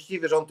jest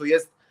szczęśliwy, że on tu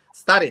jest.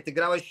 Stary, ty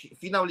grałeś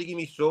finał Ligi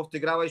Mistrzów, ty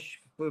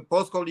grałeś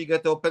Polską Ligę,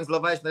 ty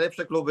opędzlowałeś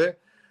najlepsze kluby,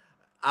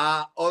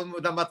 a on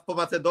po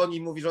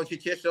Macedonii mówi, że on się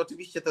cieszy.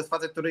 Oczywiście to jest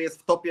facet, który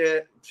jest w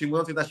topie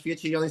przyjmujących na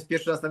świecie i on jest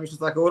pierwszy raz na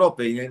mistrzostwach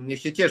Europy i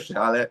niech się cieszy,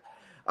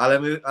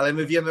 ale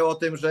my wiemy o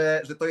tym,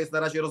 że to jest na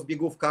razie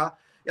rozbiegówka.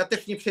 Ja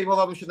też nie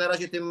przejmowałbym się na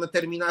razie tym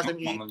terminarzem.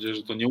 Mam nadzieję,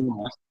 że to nie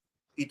u nas.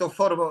 I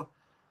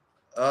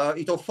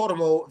tą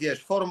formą,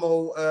 wiesz,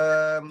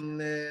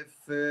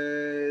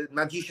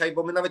 na dzisiaj,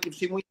 bo my nawet nie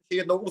przyjmujemy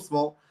się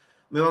 1/8,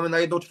 my mamy na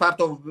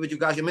 1/4 być w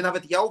gazie.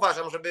 Ja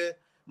uważam,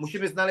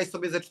 musimy znaleźć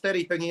sobie ze 4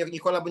 i pewnie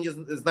Nikola będzie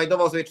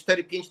znajdował sobie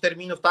 4-5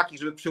 terminów takich,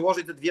 żeby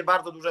przyłożyć te 2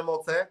 bardzo duże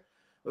moce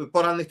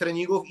porannych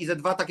treningów i ze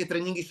 2 takie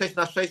treningi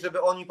 6x6,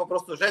 żeby oni po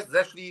prostu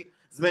zeszli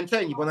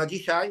zmęczeni, bo na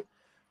dzisiaj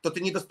to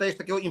ty nie dostajesz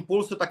takiego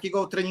impulsu,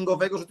 takiego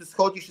treningowego, że ty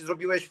schodzisz i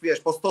zrobiłeś, wiesz,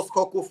 po 100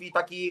 skoków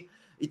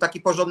i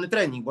taki porządny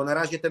trening, bo na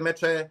razie te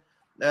mecze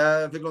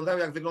wyglądają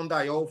jak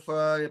wyglądają.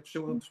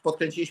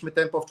 Podkręciliśmy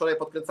tempo, wczoraj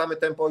podkręcamy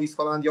tempo i z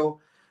Holandią,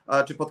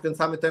 czy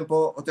podkręcamy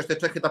tempo, chociaż te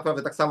Czechy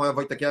naprawdę tak samo,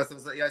 Wojtek, ja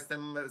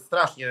jestem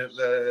strasznie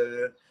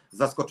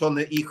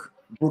zaskoczony ich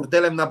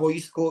burdelem na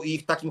boisku i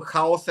ich takim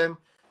chaosem.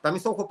 Tam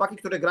są chłopaki,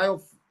 które grają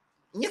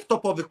nie w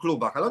topowych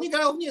klubach, ale oni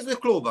grają w niezłych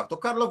klubach. To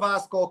Carlo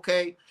Vasco,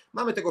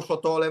 mamy tego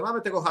Szotole,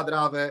 mamy tego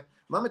Hadrawę,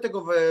 mamy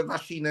tego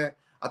Wasinę,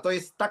 a to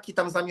jest taki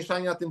tam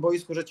zamieszanie na tym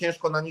boisku, że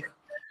ciężko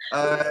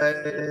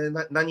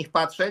na nich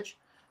patrzeć.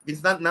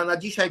 Więc na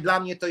dzisiaj dla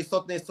mnie to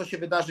istotne jest, co się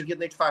wydarzy w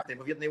 1/4,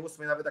 bo w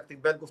 1/8 nawet jak tych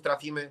Belgów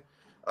trafimy.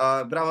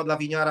 Brawo dla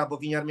Winiara, bo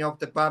Winiar miał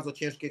te bardzo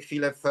ciężkie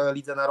chwile w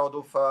Lidze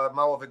Narodów,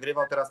 mało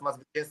wygrywał, teraz ma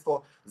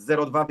zwycięstwo z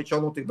 0-2,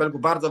 wyciągnął tych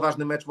Belgów. Bardzo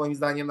ważny mecz moim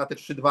zdaniem na te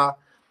 3-2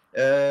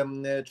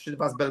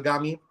 z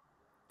Belgami.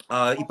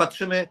 I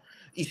patrzymy,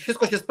 i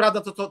wszystko się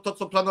sprawdza,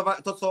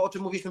 o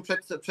czym mówiliśmy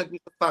przed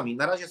mistrzostwami.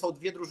 Na razie są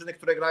 2 drużyny,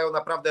 które grają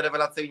naprawdę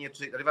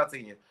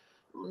rewelacyjnie.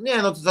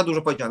 Nie, no to za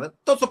dużo powiedziane.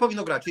 To, co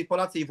powinno grać, czyli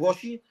Polacy i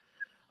Włosi,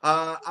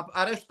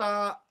 a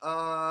reszta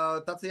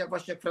tacy jak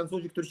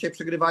Francuzi, którzy dzisiaj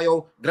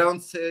przegrywają,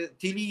 grając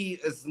Tilly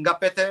z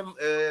Ngapetem,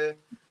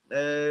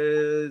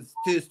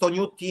 z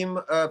Toniutim,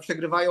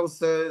 przegrywają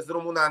z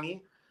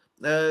Rumunami.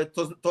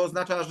 To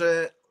oznacza,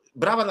 że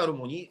brawa dla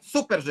Rumunii,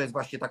 super, że jest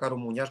właśnie taka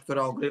Rumunia,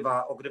 która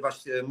ogrywa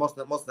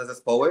mocne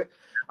zespoły,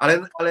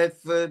 ale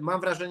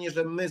mam wrażenie,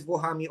 że my z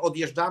Włochami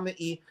odjeżdżamy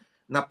i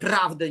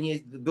naprawdę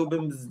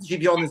byłbym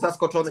zdziwiony,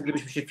 zaskoczony,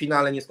 gdybyśmy się w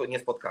finale nie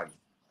spotkali.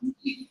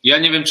 Ja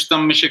nie wiem, czy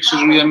tam my się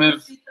krzyżujemy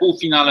w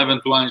półfinale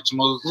ewentualnie, czy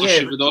może coś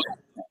się wydarzy.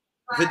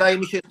 Wydaje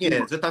mi się,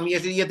 że tam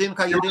jeżeli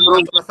jedynka,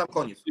 to na sam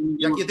koniec.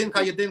 Jak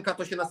jedynka,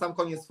 to się na sam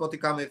koniec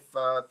spotykamy w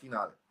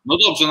finale. No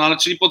dobrze, no ale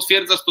czyli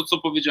potwierdzasz to, co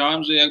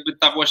powiedziałem, że jakby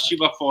ta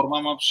właściwa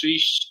forma ma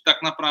przyjść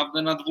tak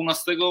naprawdę na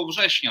 12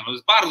 września. No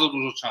jest bardzo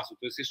dużo czasu,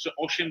 to jest jeszcze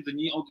 8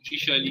 dni od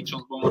dzisiaj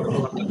licząc, bo mamy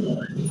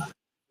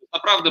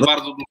naprawdę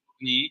bardzo dużo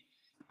dni.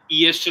 I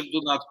jeszcze w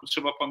dodatku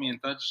trzeba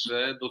pamiętać,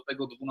 że do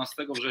tego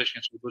 12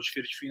 września, czyli do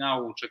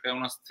ćwierćfinału, czekają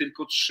nas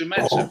tylko 3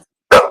 mecze.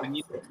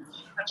 Nie 3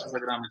 mecze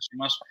zagramy, czyli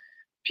masz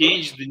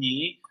 5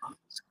 dni,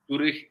 z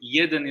których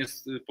 1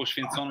 jest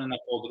poświęcony na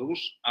podróż,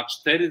 a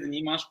 4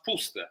 dni masz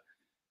puste.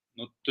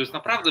 No, to jest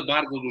naprawdę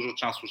bardzo dużo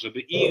czasu, żeby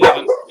i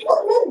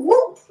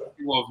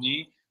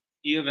siłowni,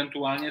 i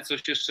ewentualnie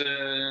coś jeszcze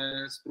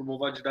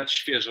spróbować dać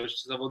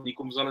świeżość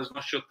zawodnikom w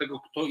zależności od tego,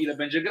 kto ile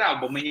będzie grał,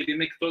 bo my nie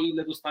wiemy, kto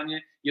ile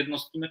dostanie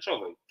jednostki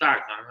meczowej.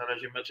 Tak, no, ale na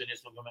razie mecze nie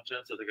są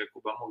wymęczające, tak jak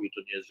Kuba mówi,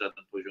 to nie jest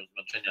żaden poziom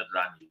zmęczenia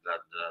dla nich,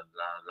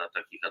 dla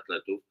takich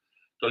atletów.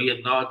 To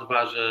jedno, a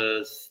dwa,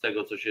 że z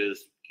tego, co się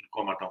z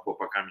kilkoma tam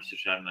chłopakami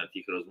słyszałem, nawet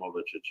ich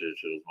rozmowę, czy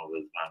rozmowę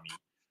z wami,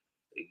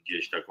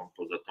 gdzieś taką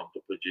poza tą, to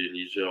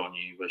powiedzieli, że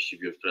oni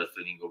właściwie w teraz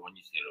treningowo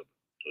nic nie robią.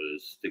 To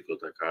jest tylko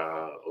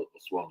taka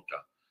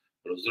osłonka.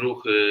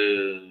 rozruchy,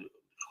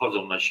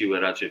 wchodzą na siłę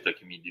raczej w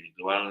takim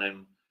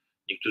indywidualnym,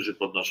 niektórzy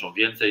podnoszą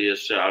więcej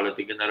jeszcze, ale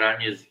to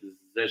generalnie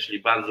zeszli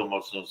bardzo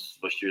mocno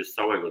właściwie z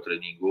całego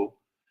treningu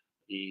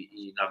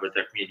i nawet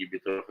jak mieliby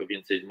trochę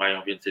więcej,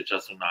 mają więcej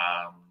czasu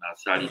na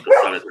sali, to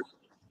wcale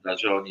to,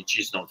 że oni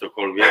cisną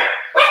cokolwiek.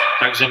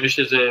 Także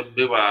myślę, że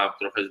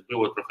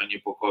było trochę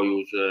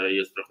niepokoju, że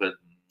jest trochę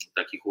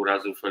takich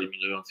urazów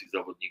eliminujących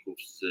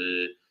zawodników z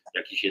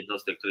jakichś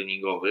jednostek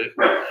treningowych,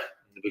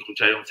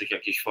 wykluczających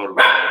jakieś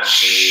formy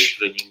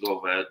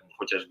treningowe,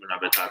 chociażby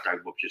nawet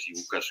atak, bo przecież i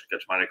Łukasz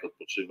Kaczmarek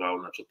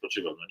odpoczywał,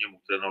 no nie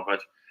mógł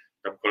trenować,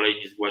 tam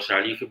kolejni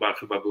zgłaszali, chyba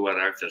była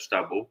reakcja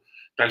sztabu.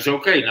 Także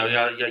okej, no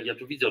ja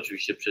tu widzę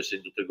oczywiście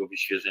przestrzeń do tego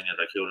wyświeżenia,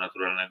 takiego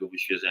naturalnego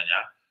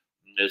wyświeżenia.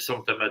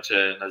 Są te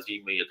mecze,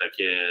 nazwijmy je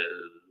takie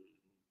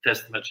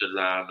test mecze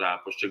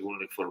dla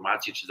poszczególnych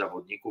formacji czy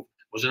zawodników,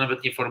 może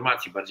nawet nie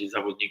formacji, bardziej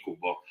zawodników,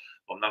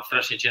 bo nam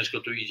strasznie ciężko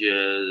tu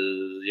idzie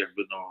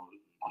jakby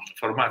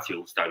formację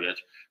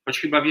ustawiać, choć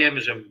chyba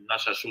wiemy, że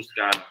nasza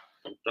szóstka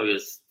to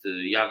jest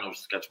Janusz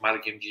z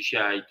Kaczmarkiem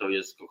dzisiaj, to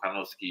jest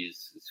Kochanowski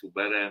z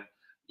Huberem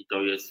i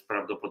to jest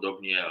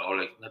prawdopodobnie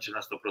Olek, znaczy na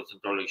 100%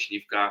 Olek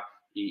Śliwka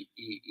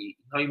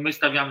no i my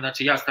stawiamy,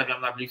 ja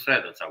stawiam na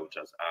Blifredo cały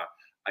czas,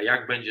 a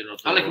jak będzie, no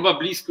to... Ale chyba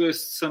blisko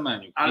jest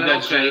Semeniuk.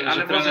 Widać,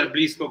 że trener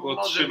blisko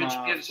go trzyma.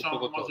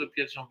 Może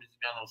pierwszą być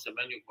zmianą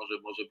Semeniuk,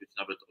 może być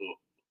nawet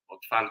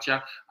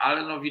otwarcia,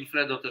 ale no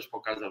Wilfredo też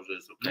pokazał, że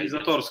jest okej.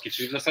 Zatorski,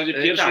 czyli w zasadzie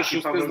pierwszy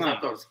szósty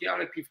Zatorski,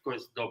 ale piwko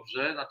jest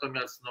dobrze,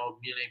 natomiast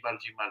mnie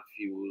najbardziej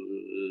martwił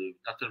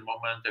na ten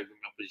moment, jakbym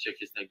miał powiedzieć,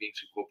 jaki jest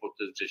największy kłopot,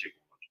 to jest Grzesiek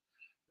Łomacz.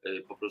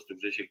 Po prostu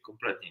Grzesiek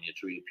kompletnie nie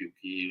czuje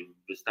piłki,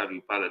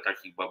 wystawił parę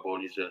takich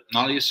baboli, że... No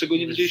ale jeszcze go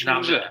nie widzieliśmy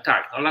w grze.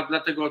 Tak, no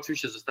dlatego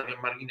oczywiście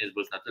zostawiam margines,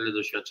 bo jest na tyle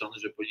doświadczony,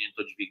 że powinien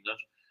to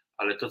dźwignąć,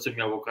 ale to, co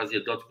miał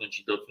okazję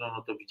dotknąć,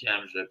 no to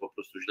widziałem, że po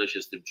prostu źle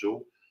się z tym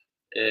czuł.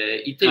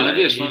 I tyle. Ale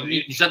wiesz,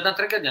 żadna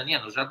tragedia,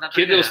 żadna Kiedy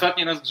tragedia.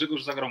 ostatni raz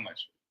Grzegorz zagrał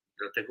mecz?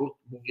 Dlatego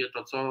mówię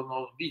to, co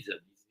widzę,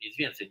 nic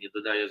więcej, nie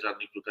dodaję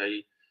żadnych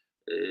tutaj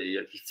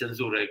jakichś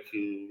cenzurek,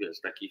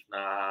 wiesz, takich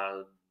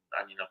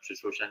ani na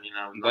przyszłość, ani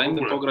na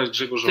Dajmy pograć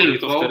Grzegorzowi,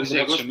 tylko to wtedy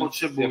Grzegorz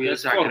potrzebuje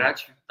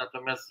zagrać,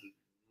 natomiast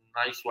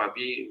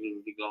najsłabiej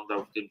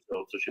wyglądał w tym,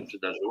 co się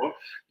przydarzyło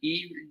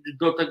i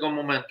do tego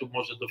momentu,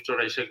 może do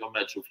wczorajszego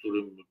meczu, w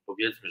którym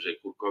powiedzmy, że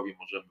Kurkowi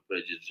możemy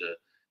powiedzieć, że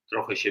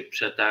trochę się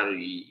przetarł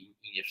i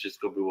nie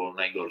wszystko było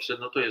najgorsze,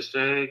 no to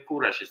jeszcze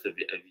Kuraś jest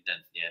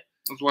ewidentnie.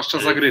 No, zwłaszcza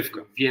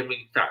zagrywka. Wiemy,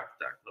 tak.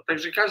 No,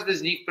 także każdy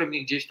z nich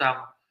pewnie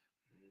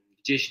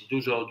gdzieś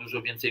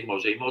dużo więcej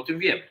może i my o tym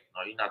wiemy.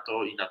 No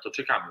i na to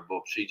czekamy,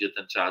 bo przyjdzie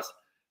ten czas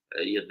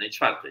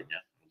 1/4,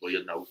 nie? Bo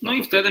no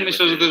i wtedy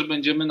myślę, że też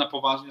będziemy na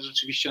poważnie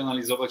rzeczywiście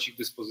analizować ich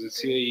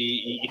dyspozycje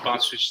i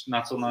patrzeć,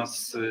 na co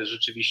nas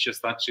rzeczywiście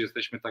stać, czy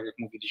jesteśmy, tak jak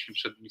mówiliśmy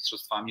przed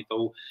mistrzostwami,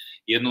 tą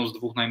jedną z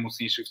dwóch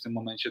najmocniejszych w tym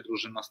momencie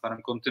drużyn na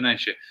starym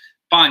kontynencie.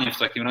 Panie, w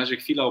takim razie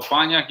chwila o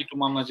paniach i tu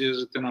mam nadzieję,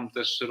 że ty nam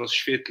też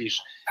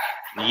rozświetlisz,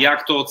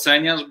 jak to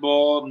oceniasz,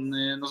 bo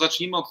no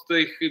zacznijmy od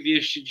tych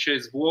wieści dzisiaj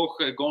z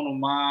Włoch. Egonu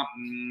ma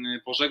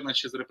pożegnać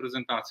się z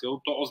reprezentacją.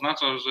 To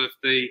oznacza, że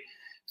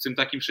w tym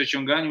takim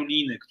przeciąganiu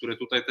liny, które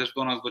tutaj też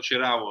do nas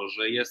docierało,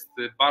 że jest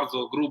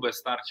bardzo grube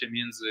starcie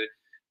między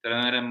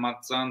trenerem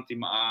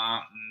Mazzantim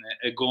a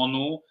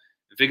Egonu,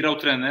 wygrał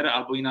trener,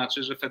 albo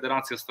inaczej, że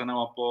federacja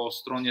stanęła po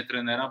stronie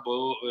trenera,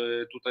 bo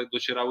tutaj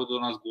docierały do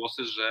nas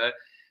głosy, że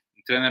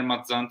trener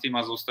Mazzanti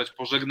ma zostać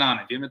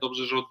pożegnany. Wiemy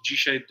dobrze, że od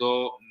dzisiaj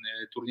do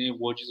turnieju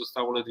w Łodzi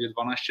zostało ledwie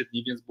 12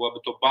 dni, więc byłaby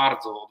to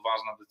bardzo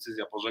odważna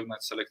decyzja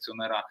pożegnać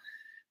selekcjonera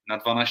na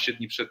 12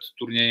 dni przed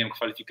turniejem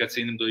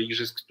kwalifikacyjnym do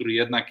igrzysk, który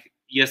jednak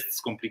jest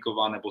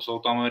skomplikowany, bo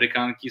są tam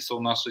Amerykanki,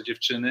 są nasze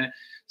dziewczyny,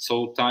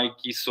 są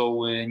Tajki,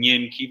 są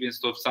Niemki, więc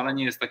to wcale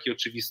nie jest taki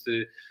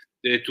oczywisty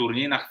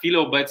turniej. Na chwilę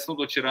obecną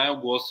docierają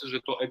głosy,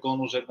 że to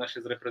Egonu żegna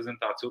się z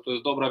reprezentacją. To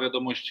jest dobra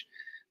wiadomość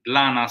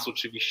dla nas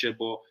oczywiście,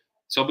 bo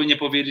co by nie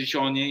powiedzieć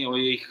o niej, o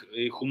jej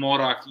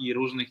humorach i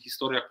różnych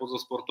historiach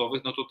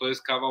pozasportowych, no to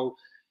jest kawał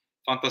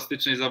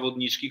fantastycznej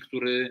zawodniczki,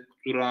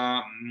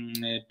 która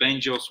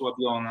będzie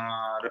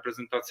osłabiona,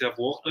 reprezentacja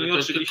Włoch. No ale i to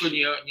oczywiście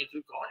nie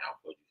tylko o nią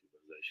chodzi.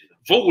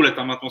 W ogóle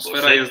tam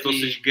atmosfera jest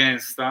dosyć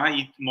gęsta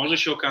i może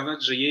się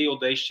okazać, że jej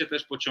odejście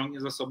też pociągnie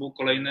za sobą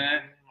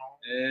kolejne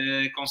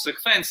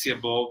konsekwencje,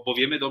 bo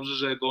wiemy dobrze,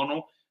 że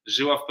Egonu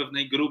żyła w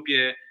pewnej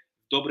grupie,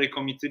 w dobrej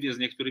komitywie z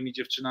niektórymi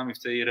dziewczynami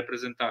w tej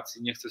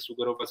reprezentacji. Nie chcę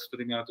sugerować, z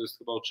którymi, ale to jest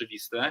chyba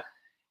oczywiste.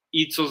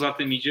 I co za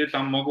tym idzie,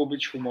 tam mogą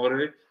być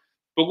humory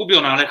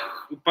pogubione, ale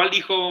pal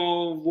licho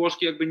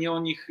Włoszki, jakby nie o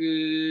nich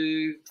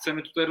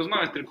chcemy tutaj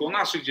rozmawiać, tylko o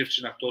naszych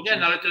dziewczynach. Nie,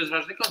 no ale to jest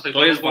ważny kontekst.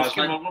 To jest Włoszki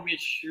ważne. Mogą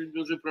mieć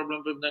duży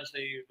problem wewnętrzny.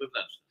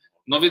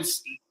 No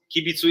więc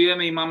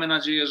kibicujemy i mamy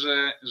nadzieję,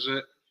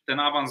 że ten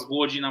awans w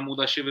Łodzi nam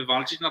uda się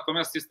wywalczyć,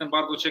 natomiast jestem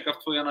bardzo ciekaw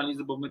twojej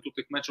analizy, bo my tu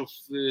tych meczów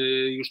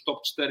już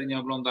top 4 nie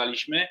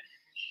oglądaliśmy.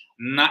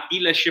 Na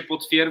ile się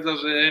potwierdza,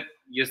 że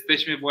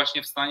jesteśmy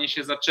właśnie w stanie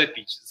się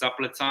zaczepić za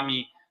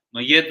plecami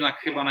no jednak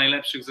chyba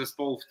najlepszych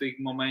zespołów w tym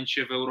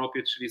momencie w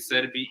Europie, czyli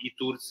Serbii i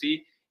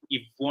Turcji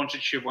i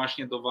włączyć się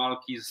właśnie do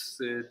walki z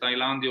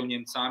Tajlandią,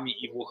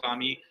 Niemcami i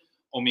Włochami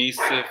o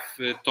miejsce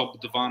w top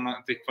 2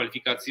 na tych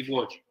kwalifikacji w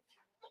Łodzi?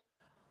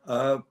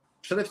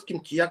 Przede wszystkim,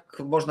 jak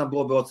można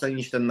byłoby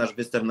ocenić ten nasz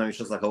występ na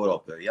Mistrzostwach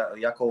Europy?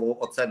 Jaką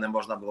ocenę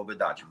można byłoby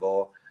dać?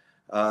 Bo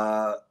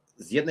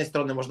z jednej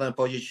strony można by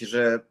powiedzieć,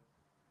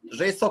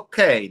 że jest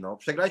okej. No.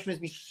 Przegraliśmy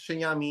z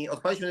mistrzyniami,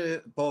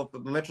 odpaliśmy po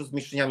meczu z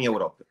mistrzyniami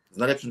Europy, z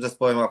najlepszym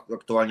zespołem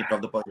aktualnie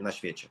prawdopodobnie na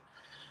świecie.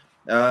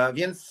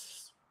 Więc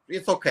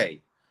jest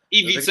okej.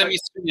 I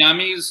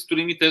wicemistrzyniami, z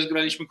którymi też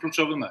graliśmy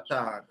kluczowy mecz.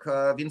 Tak,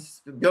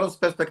 więc biorąc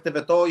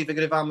perspektywę to i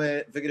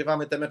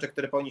wygrywamy te mecze,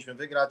 które powinniśmy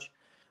wygrać,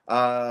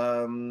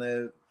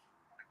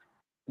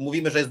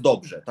 mówimy, że jest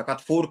dobrze. Taka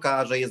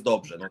czwórka, że jest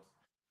dobrze. No.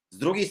 Z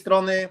drugiej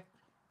strony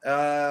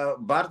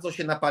bardzo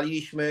się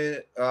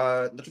napaliliśmy,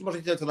 znaczy może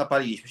nie tyle co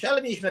napaliliśmy się,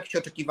 ale mieliśmy jakieś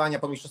oczekiwania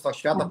po Mistrzostwach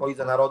Świata, po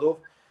Lidze Narodów,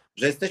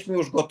 że jesteśmy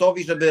już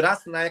gotowi, żeby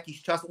raz na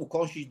jakiś czas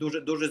ukąsić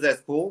duży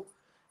zespół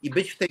i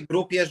być w tej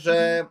grupie,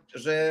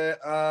 że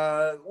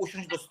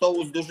usiąść do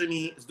stołu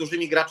z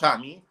dużymi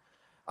graczami,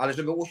 ale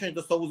żeby usiąść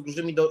do stołu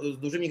z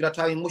dużymi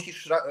graczami,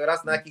 musisz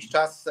raz na jakiś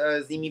czas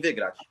z nimi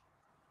wygrać.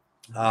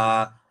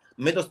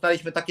 My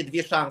dostaliśmy takie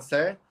 2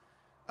 szanse,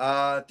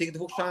 a tych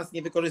 2 szans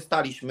nie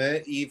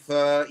wykorzystaliśmy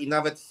i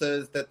nawet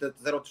te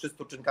 0,3 z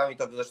tuczynkami,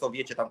 to zresztą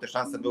wiecie, tam te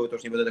szanse były, to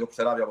już nie będę tego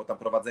przerabiał, bo tam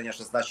prowadzenia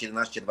 16,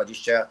 11,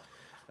 20,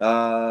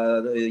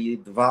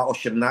 2,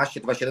 18,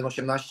 27,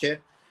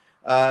 18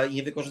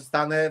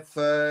 niewykorzystane.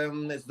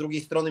 Z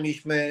drugiej strony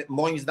mieliśmy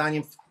moim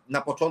zdaniem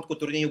na początku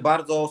turnieju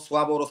bardzo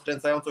słabo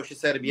rozkręcającą się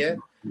Serbię,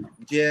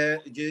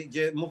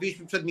 gdzie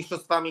mówiliśmy przed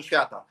Mistrzostwami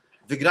Świata.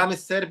 Wygramy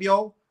z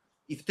Serbią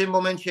i w tym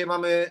momencie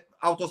mamy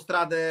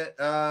autostradę,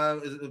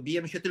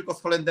 bijemy się tylko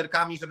z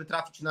Holenderkami, żeby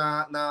trafić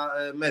na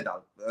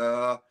medal.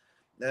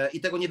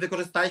 I tego nie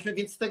wykorzystaliśmy,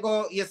 więc z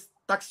tego jest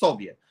tak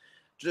sobie.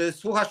 Czy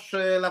słuchasz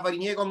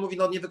Lavariniego, on mówi,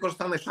 no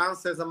niewykorzystane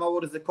szanse, za mało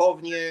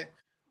ryzykownie,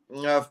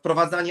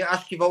 wprowadzanie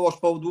Aszki Wołosz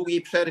po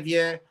długiej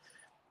przerwie.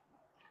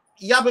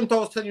 Ja bym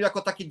to ocenił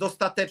jako taki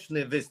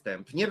dostateczny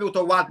występ. Nie był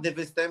to ładny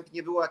występ,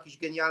 nie było jakichś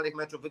genialnych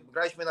meczów.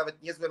 Graliśmy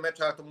nawet niezłe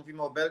mecze, ale to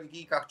mówimy o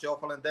Belgijkach czy o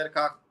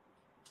Holenderkach,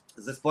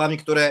 z zespołami,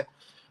 które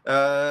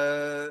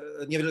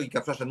nie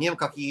Belgijkach, przepraszam,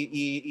 Niemkach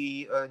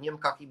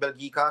i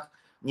Belgijkach.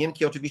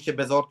 Niemki oczywiście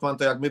bez Ortman,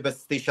 to jak my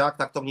bez Stysiak,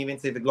 tak to mniej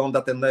więcej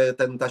wygląda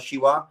ta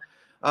siła.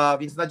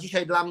 Więc na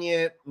dzisiaj dla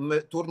mnie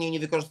turniej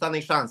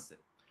niewykorzystanej szansy.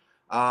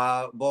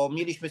 Bo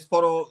mieliśmy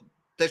sporo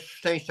też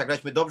szczęścia,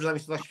 graliśmy dobrze na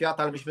Mistrzostwach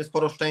Świata, ale mieliśmy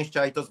sporo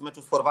szczęścia i to z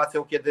meczu z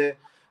Chorwacją, kiedy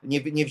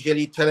nie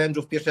wzięli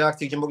challenge'u w pierwszej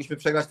akcji, gdzie mogliśmy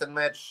przegrać ten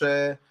mecz,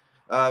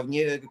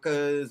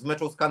 z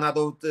meczu z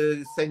Kanadą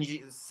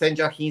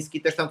sędzia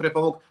chiński też tam trochę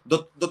pomógł.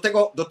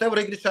 Do tej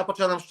gry trzeba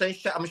potrzeba nam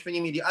szczęścia, a myśmy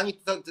nie mieli ani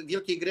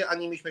wielkiej gry,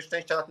 ani nie mieliśmy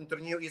szczęścia na tym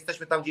turnieju.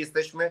 Jesteśmy tam, gdzie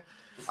jesteśmy,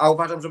 a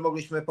uważam, że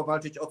mogliśmy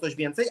powalczyć o coś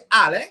więcej,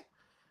 ale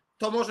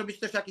to może być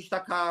też jakaś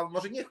taka,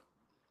 może nie,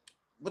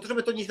 bo to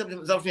żeby to nie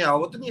zabrzmiało,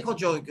 bo to nie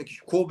chodzi o jakiś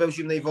kubeł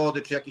zimnej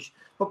wody,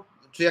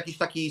 czy jakiś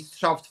taki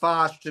strzał w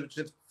twarz,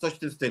 czy coś w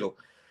tym stylu.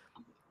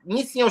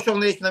 Nic nie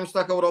osiągnęliśmy na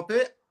Mistrzostwach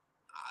Europy,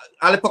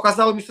 ale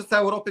pokazały Mistrzostwa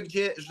Europy,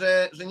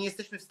 że nie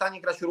jesteśmy w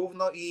stanie grać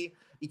równo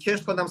i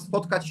ciężko nam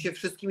spotkać się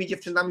wszystkimi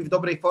dziewczynami w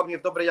dobrej formie,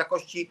 w dobrej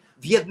jakości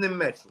w jednym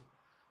meczu.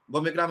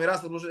 Bo my gramy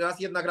raz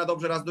jedna gra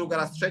dobrze, raz druga,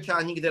 raz trzecia,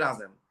 a nigdy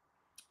razem.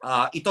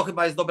 I to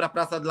chyba jest dobra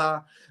praca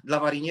dla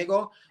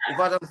Variniego.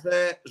 Uważam,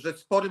 że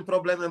sporym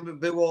problemem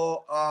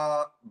było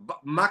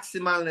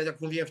maksymalne,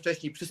 jak mówiłem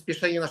wcześniej,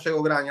 przyspieszenie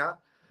naszego grania,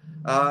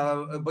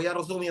 bo ja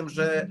rozumiem,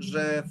 że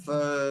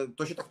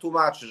to się tak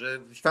tłumaczy, że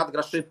świat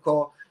gra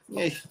szybko.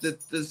 Nie,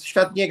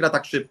 świat nie gra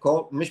tak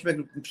szybko. Myśmy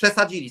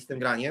przesadzili z tym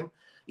graniem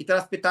i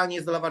teraz pytanie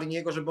jest dla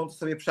Variniego, żeby on to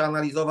sobie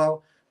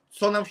przeanalizował,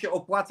 co nam się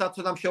opłaca,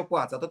 co nam się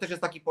opłaca. To też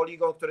jest taki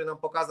poligon, który nam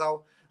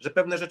pokazał, że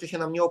pewne rzeczy się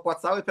nam nie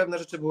opłacały, pewne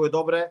rzeczy były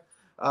dobre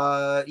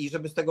i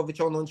żeby z tego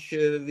wyciągnąć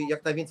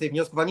jak najwięcej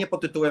wniosków, a nie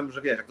pod tytułem,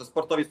 że wiesz, jak to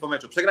sportowiec po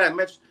meczu. Przegrałem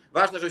mecz,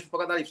 ważne, żebyśmy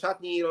pogadali w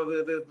szatni i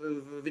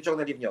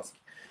wyciągnęli wnioski.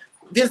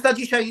 Więc na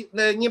dzisiaj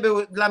nie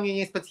był dla mnie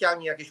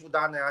niespecjalnie jakieś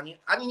udane,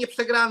 ani nie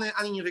przegrane,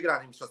 ani nie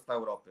wygrane Mistrzostwa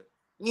Europy.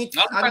 Nic,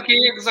 no, ale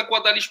takie jak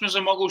zakładaliśmy,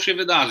 że mogą się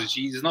wydarzyć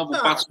i znowu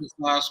patrząc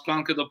na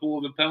szklankę do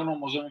połowy pełną,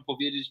 możemy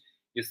powiedzieć,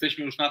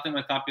 jesteśmy już na tym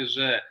etapie,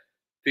 że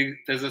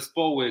te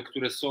zespoły,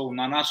 które są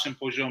na naszym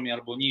poziomie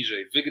albo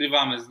niżej,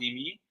 wygrywamy z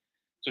nimi,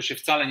 co się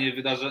wcale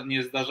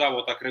nie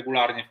zdarzało tak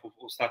regularnie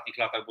w ostatnich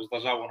latach, bo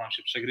zdarzało nam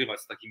się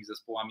przegrywać z takimi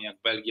zespołami jak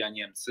Belgia,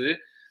 Niemcy,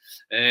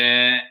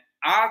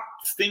 a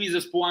z tymi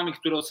zespołami,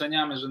 które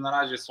oceniamy, że na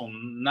razie są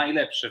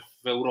najlepsze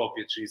w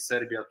Europie, czyli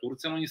Serbia,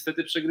 Turcja, no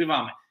niestety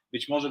przegrywamy.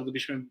 Być może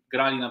gdybyśmy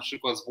grali na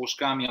przykład z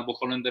Włoszkami albo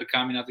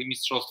Holenderkami na tych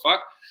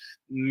mistrzostwach,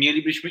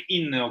 mielibyśmy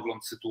inny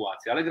ogląd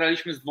sytuacji, ale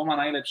graliśmy z 2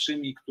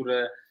 najlepszymi,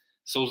 które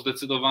są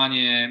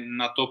zdecydowanie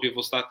na topie w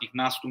ostatnich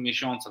nastu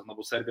miesiącach, no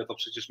bo Serbia to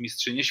przecież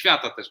mistrzynie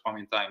świata też,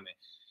 pamiętajmy,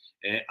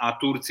 a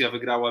Turcja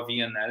wygrała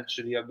WNL,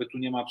 czyli jakby tu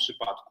nie ma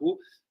przypadku.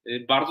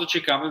 Bardzo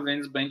ciekawe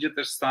więc będzie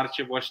też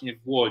starcie właśnie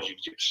w Łodzi,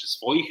 gdzie przy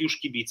swoich już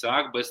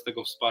kibicach, bez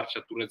tego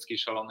wsparcia tureckiej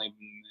szalonej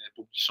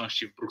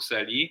publiczności w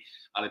Brukseli,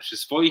 ale przy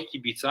swoich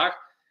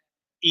kibicach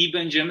i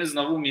będziemy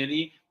znowu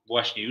mieli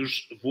właśnie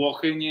już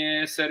Włochy,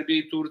 nie Serbię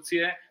i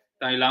Turcję,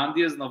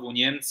 Tajlandię, znowu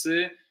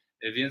Niemcy,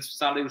 więc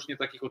wcale już nie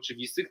takich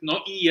oczywistych.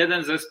 No i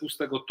jeden zespół z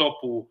tego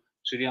topu,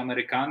 czyli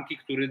Amerykanki,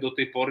 który do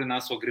tej pory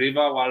nas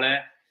ogrywał,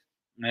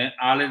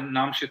 ale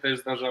nam się też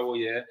zdarzało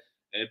je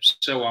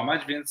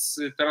przełamać,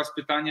 więc teraz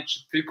pytanie,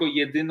 czy tylko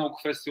jedyną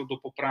kwestią do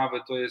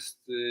poprawy to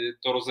jest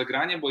to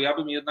rozegranie, bo ja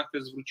bym jednak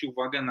też zwrócił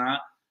uwagę na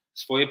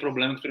swoje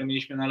problemy, które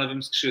mieliśmy na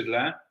lewym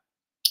skrzydle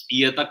i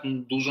jednak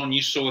dużo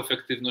niższą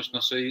efektywność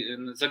naszej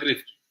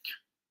zagrywki.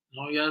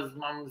 No ja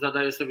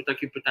zadaję sobie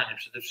takie pytanie,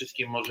 przede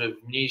wszystkim może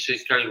w mniejszej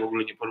skali, w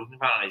ogóle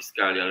nieporównywalnej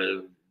skali,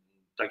 ale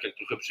tak jak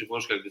trochę przy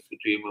Włoszkach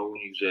dyskutujemy u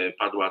nich, że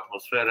padła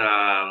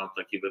atmosfera,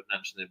 no taki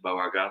wewnętrzny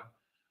bałagan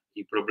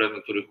i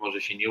problemy, których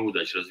może się nie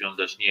udać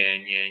rozwiązać,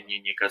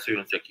 nie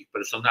kasując jakich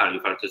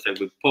personaliów, ale to jest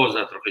jakby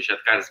poza trochę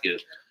siatkarskie,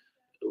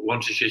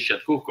 łączy się z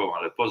siatkówką,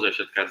 ale poza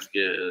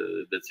siatkarskie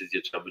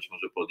decyzje trzeba być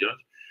może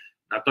podjąć.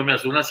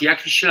 Natomiast u nas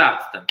jakiś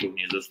ślad ten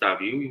turniej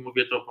zostawił i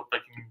mówię to pod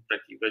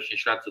taki właśnie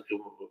ślad, co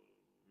tu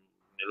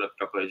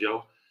Letka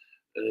powiedział,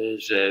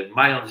 że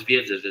mając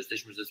wiedzę, że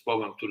jesteśmy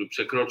zespołem, który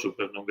przekroczył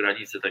pewną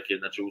granicę,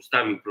 znaczy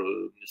ustawił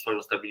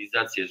swoją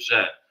stabilizację,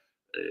 że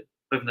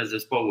pewne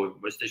zespoły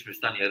jesteśmy w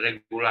stanie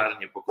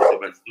regularnie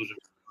pokonywać z dużym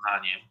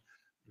wykonaniem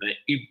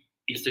i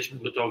jesteśmy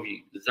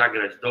gotowi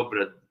zagrać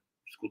dobre,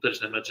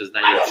 skuteczne mecze z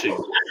najlepszymi,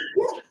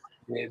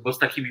 bo z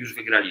takimi już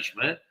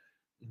wygraliśmy.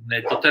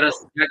 To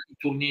teraz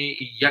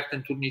jak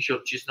ten turniej się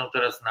odcisnął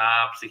teraz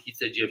na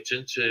psychice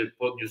dziewczyn, czy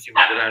podniósł im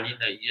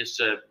adrenalinę i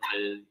jeszcze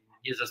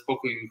nie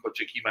zaspokoił ich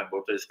oczekiwań,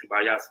 bo to jest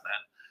chyba jasne,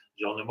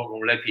 że one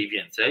mogą lepiej,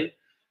 więcej.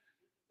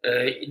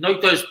 No i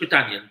to jest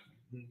pytanie,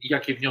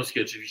 jakie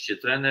wnioski oczywiście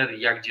trener,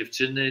 jak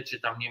dziewczyny, czy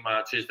tam nie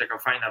ma, czy jest taka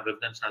fajna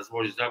wewnętrzna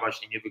złość za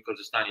właśnie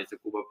niewykorzystanie, co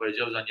Kuba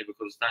powiedział, za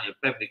niewykorzystanie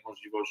pewnych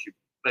możliwości,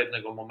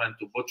 pewnego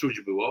momentu, bo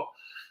czuć było,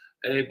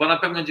 bo na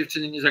pewno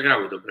dziewczyny nie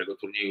zagrały dobrego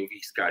turnieju w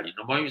ich skali.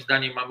 No moim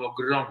zdaniem mamy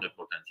ogromny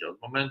potencjał.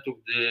 Od momentu,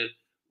 gdy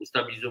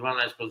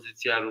ustabilizowana jest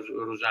pozycja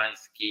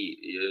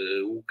Różański,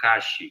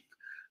 Łukasik,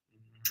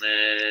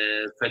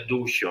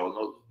 Fedusio,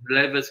 no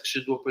lewe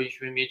skrzydło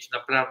powinniśmy mieć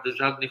naprawdę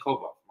żadnych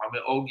obaw.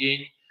 Mamy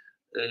ogień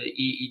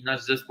i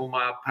nasz zespół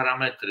ma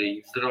parametry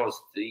i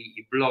wzrost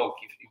i blok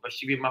i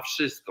właściwie ma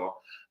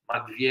wszystko. Ma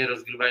dwie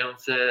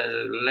rozgrywające,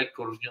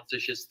 lekko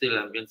różniące się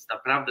stylem, więc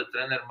naprawdę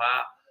trener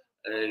ma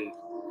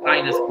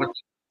fajne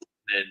składniki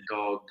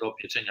do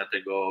pieczenia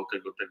tego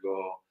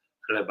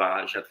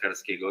chleba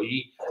siatkarskiego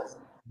i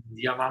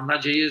ja mam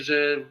nadzieję,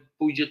 że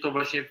pójdzie to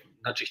właśnie,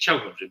 znaczy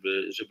chciałbym,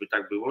 żeby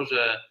tak było,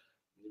 że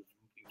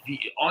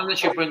one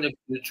się powinny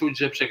czuć,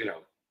 że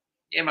przegrały.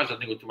 Nie ma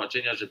żadnego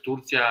tłumaczenia, że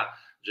Turcja,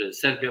 że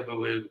Serbia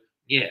były,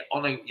 nie,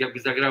 one jakby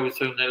zagrały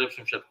swoją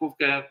najlepszą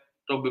siatkówkę,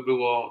 to by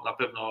było na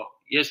pewno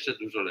jeszcze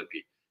dużo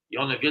lepiej. I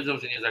one wiedzą,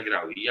 że nie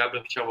zagrały. I ja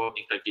bym chciał od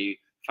nich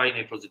takiej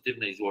fajnej,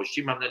 pozytywnej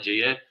złości. Mam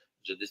nadzieję,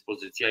 że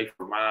dyspozycja i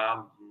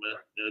forma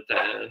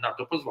na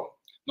to pozwolą.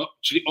 No,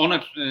 czyli one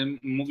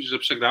mówisz, że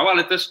przegrały,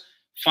 ale też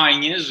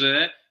fajnie,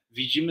 że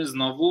widzimy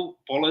znowu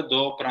pole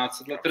do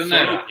pracy dla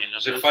trenera.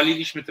 Że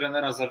chwaliliśmy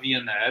trenera za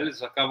WNL,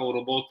 za kawał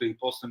roboty i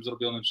postęp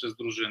zrobiony przez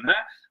drużynę,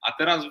 a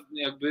teraz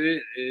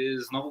jakby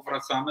znowu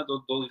wracamy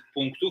do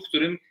punktu, w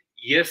którym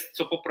jest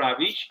co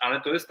poprawić,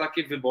 ale to jest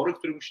takie wybory,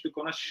 które musi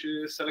dokonać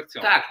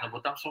selekcjoner. Tak, no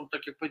bo tam są,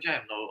 tak jak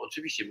powiedziałem, no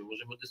oczywiście my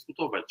możemy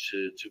dyskutować,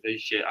 czy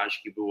wejście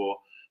Aśki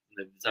było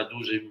w za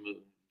dużym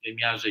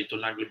wymiarze i to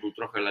nagle był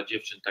trochę dla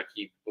dziewczyn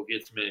taki,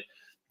 powiedzmy,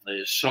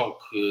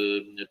 szok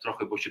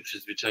trochę, bo się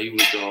przyzwyczaiły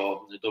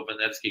do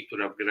Wenerskiej,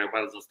 która gra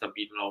bardzo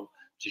stabilną,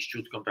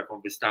 czyściutką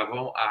taką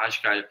wystawą, a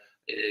Aśka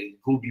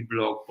gubi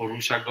blok,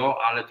 porusza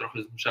go, ale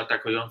trochę zmusza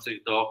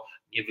atakujących do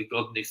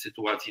niewygodnych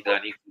sytuacji dla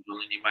nich, bo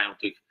one nie mają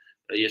tych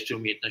jeszcze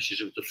umiejętności,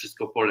 żeby to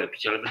wszystko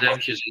polepić, ale wydaje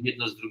mi się, że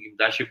jedno z drugim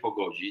da się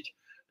pogodzić.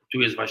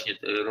 Tu jest właśnie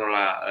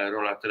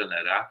rola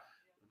trenera.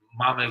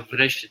 Mamy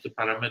wreszcie te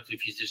parametry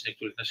fizyczne,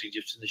 których naszych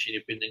dziewczyny się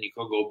nie powinny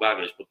nikogo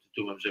obawiać pod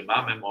tytułem, że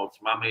mamy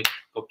moc, mamy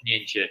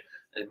kopnięcie,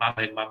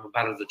 mamy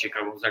bardzo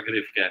ciekawą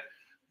zagrywkę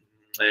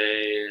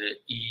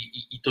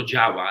i to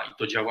działa, i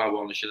to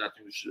działało,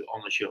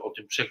 one się o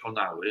tym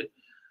przekonały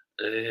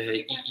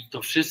i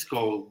to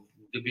wszystko,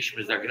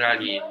 gdybyśmy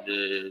zagrali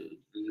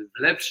w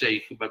lepszej,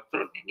 chyba,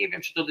 nie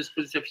wiem, czy to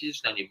dyspozycja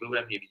fizyczna, nie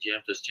byłem, nie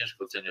widziałem, to jest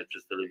ciężko oceniać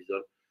przez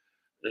telewizor.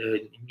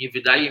 Nie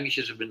wydaje mi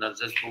się, żeby nasz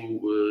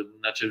zespół,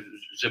 znaczy,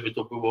 żeby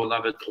to było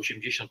nawet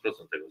 80%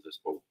 tego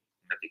zespołu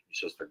na tych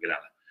mistrzostwach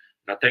grane.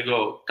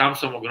 Dlatego tam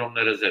są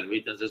ogromne rezerwy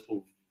i ten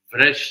zespół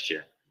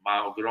wreszcie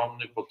ma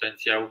ogromny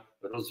potencjał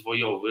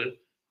rozwojowy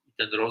i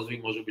ten rozwój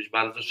może być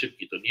bardzo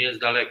szybki. To nie jest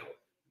daleko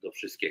do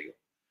wszystkiego.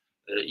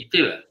 I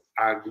tyle.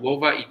 A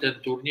głowa i ten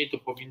turniej to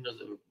powinno,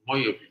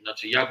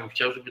 znaczy ja bym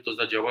chciał, żeby to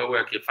zadziałało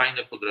jakie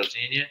fajne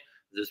podrażnienie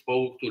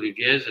zespołu, który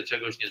wie, że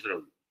czegoś nie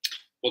zrobił.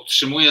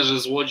 Podtrzymuję, że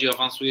z Łodzi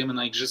awansujemy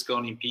na Igrzyska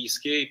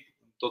Olimpijskie.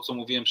 To, co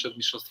mówiłem przed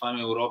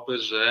Mistrzostwami Europy,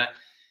 że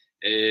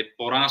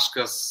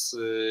porażka z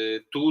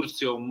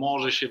Turcją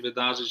może się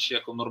wydarzyć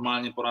jako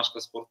normalnie porażka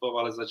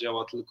sportowa, ale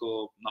zadziała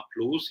tylko na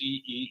plus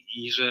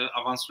i że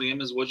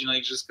awansujemy z Łodzi na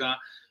Igrzyska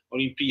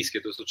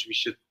olimpijskie. To jest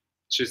oczywiście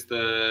czyste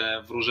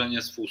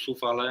wróżenie z fusów,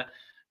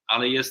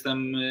 ale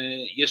jestem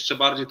jeszcze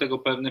bardziej tego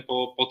pewny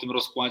po tym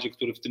rozkładzie,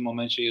 który w tym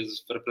momencie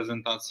jest w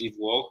reprezentacji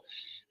Włoch.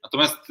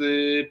 Natomiast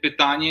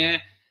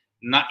pytanie,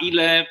 na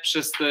ile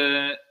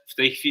w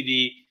tej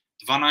chwili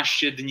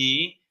 12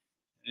 dni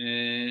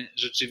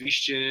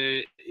rzeczywiście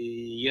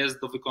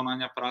jest do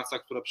wykonania praca,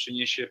 która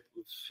przyniesie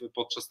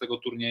podczas tego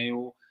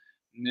turnieju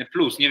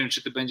plus. Nie wiem,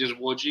 czy ty będziesz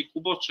w Łodzi,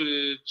 Kubo,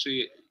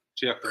 czy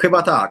jak to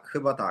Chyba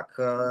tak.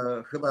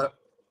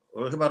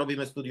 Chyba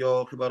robimy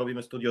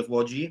studio z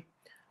Łodzi,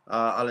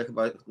 ale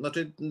chyba,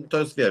 znaczy to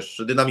jest,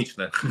 wiesz,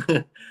 dynamiczne,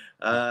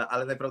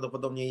 ale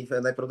najprawdopodobniej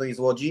z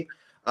Łodzi.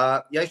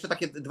 Ja jeszcze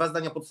takie 2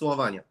 zdania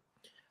podsumowania.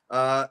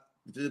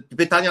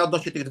 Pytania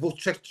odnośnie tych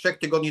 2-3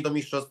 tygodni do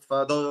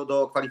mistrzostwa,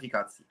 do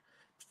kwalifikacji.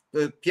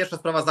 Pierwsza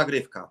sprawa,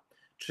 zagrywka.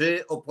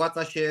 Czy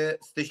opłaca się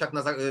Stysiak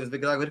na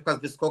zagrywka z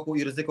wyskoku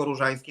i ryzyko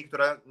Różańskiej,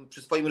 która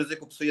przy swoim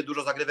ryzyku psuje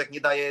dużo zagrywek,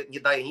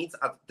 nie daje nic,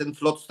 a ten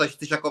flot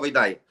Stysiakowej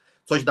daje,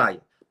 coś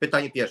daje.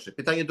 Pytanie pierwsze.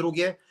 Pytanie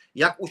drugie,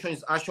 jak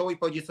usiąść z Asią i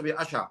powiedzieć sobie: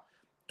 Asia,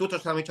 tu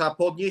czasami trzeba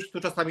podnieść,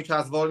 tu czasami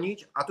trzeba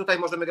zwolnić, a tutaj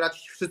możemy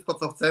grać wszystko,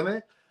 co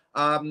chcemy.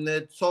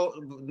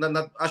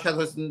 Asia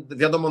to jest,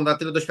 wiadomo, na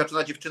tyle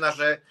doświadczona dziewczyna,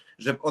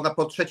 że ona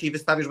po trzeciej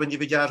wystawie już będzie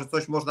wiedziała, że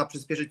coś można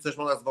przyspieszyć, coś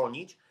można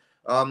zwolnić,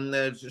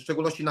 w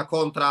szczególności na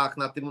kontrach,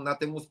 na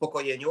tym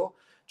uspokojeniu.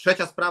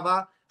 Trzecia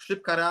sprawa,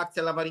 szybka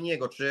reakcja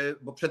Lavariniego,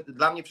 bo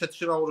dla mnie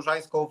przetrzymał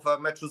Różańską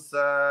w meczu z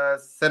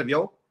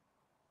Serbią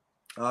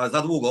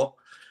za długo,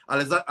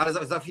 ale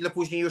za chwilę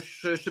później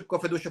już szybko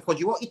Fedusio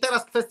wchodziło. I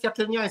teraz kwestia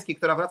Czerniańskiej,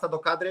 która wraca do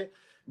kadry,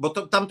 bo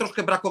tam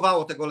troszkę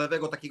brakowało tego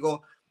lewego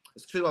takiego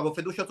skrzydła, bo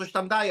Fedusio coś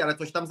tam daje, ale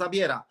coś tam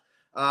zabiera.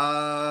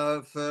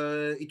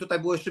 I tutaj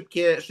były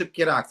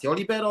szybkie reakcje. O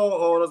libero,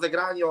 o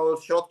rozegranie,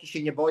 o środki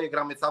się nie boję,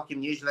 gramy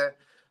całkiem nieźle.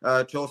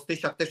 Czy o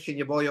Stysiak też się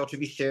nie boję.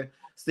 Oczywiście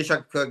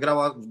Stysiak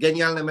grała w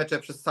genialne mecze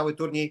przez cały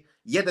turniej.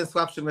 Jeden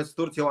słabszy mecz z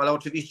Turcją, ale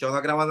oczywiście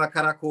ona grała na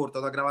Karakurt,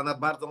 ona grała na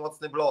bardzo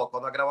mocny blok,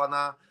 ona grała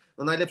na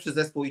najlepszy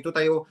zespół i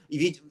tutaj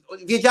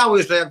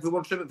wiedziały, że jak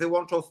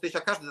wyłączą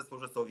Stysiak, każdy zespół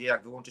zresztą wie,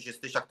 jak wyłączy się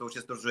Stysiak, to już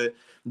jest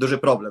duży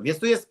problem. Więc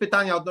tu jest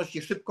pytania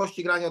odnośnie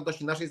szybkości grania,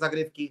 odnośnie naszej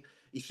zagrywki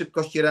i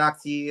szybkości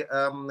reakcji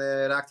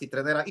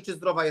trenera i czy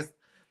zdrowa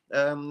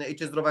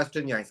jest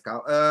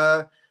Czerniańska.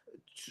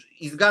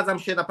 I zgadzam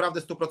się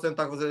naprawdę w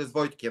 100% z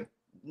Wojtkiem.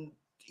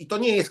 I to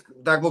nie jest,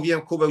 tak jak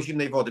mówiłem, kubeł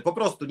zimnej wody. Po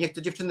prostu niech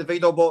te dziewczyny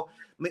wyjdą, bo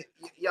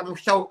ja bym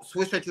chciał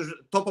słyszeć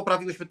już,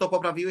 to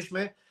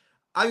poprawiłyśmy,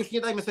 a już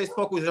nie dajmy sobie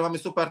spokój, że mamy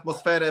super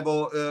atmosferę,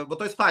 bo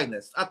to jest fajne.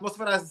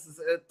 Atmosfera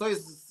to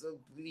jest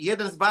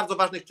jeden z bardzo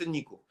ważnych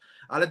czynników,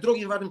 ale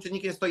drugim ważnym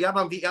czynnikiem jest to,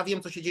 ja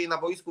wiem, co się dzieje na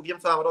boisku, wiem,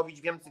 co mam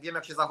robić, wiem,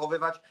 jak się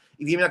zachowywać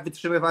i wiem, jak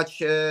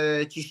wytrzymywać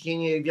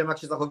ciśnienie i wiem, jak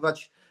się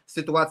zachowywać w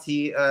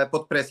sytuacji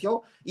pod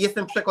presją i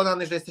jestem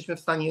przekonany, że jesteśmy w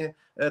stanie,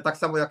 tak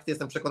samo jak ty,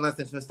 jestem przekonany,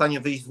 że jesteśmy w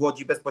stanie wyjść z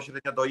Łodzi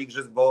bezpośrednio do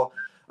igrzysk, bo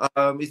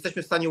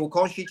jesteśmy w stanie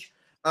ukąsić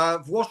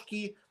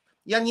Włoszki.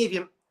 Ja nie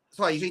wiem,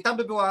 słuchaj, jeżeli tam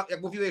by była,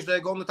 jak mówiłeś, że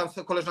Egonu tam z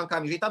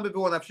koleżankami, jeżeli tam by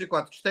było na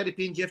przykład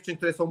 4-5 dziewczyn,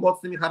 które są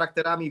mocnymi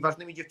charakterami i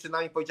ważnymi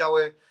dziewczynami,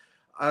 powiedziały,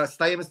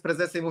 stajemy z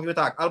prezesem i mówimy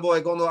tak, albo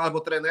Egonu, albo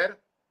trener,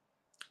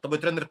 to by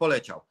trener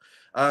poleciał.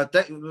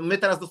 My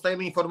teraz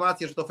dostajemy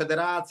informację, że to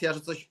federacja,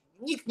 że coś,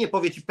 nikt nie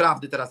powie ci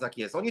prawdy teraz, jak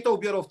jest. Oni to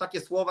ubiorą w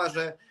takie słowa,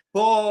 że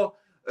po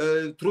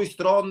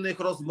trójstronnych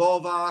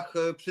rozmowach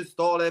przy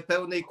stole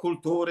pełnej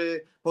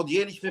kultury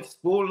podjęliśmy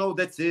wspólną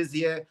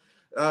decyzję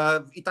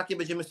i takie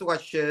będziemy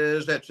słuchać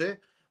rzeczy.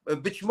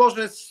 Być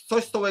może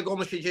coś z tą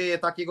Egonu się dzieje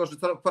takiego, że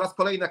po raz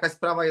kolejny jakaś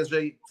sprawa jest, że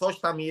coś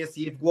tam jest,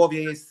 jej w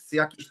głowie jest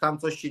jakieś tam,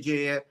 coś się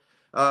dzieje,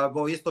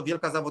 bo jest to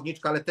wielka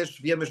zawodniczka, ale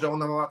też wiemy, że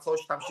ona ma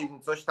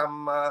coś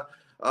tam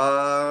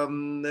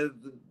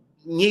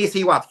nie jest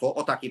jej łatwo,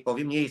 o takiej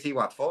powiem, nie jest jej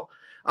łatwo,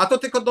 a to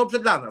tylko dobrze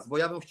dla nas, bo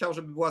ja bym chciał,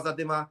 żeby była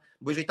zadyma,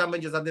 bo jeżeli tam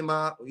będzie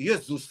zadyma,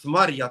 Jezus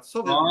Maria,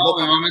 co wy... No,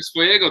 my mamy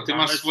swojego, ty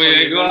masz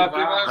swojego, a ty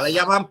masz... Ale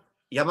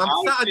ja mam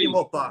psa, a nie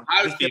mopa.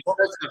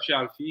 Przedstaw się,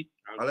 Alfie.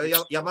 Ale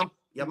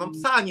ja mam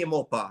psa, a nie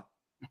mopa.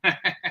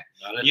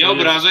 Ale nie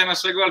obrażaj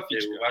naszego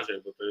Alficzka. Nie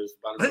uważaj, bo to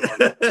jest bardzo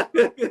ważne.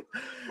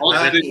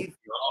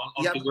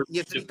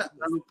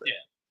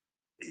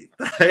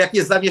 Jak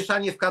jest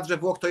zamieszanie w kadrze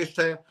Włoch, to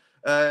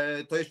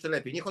jeszcze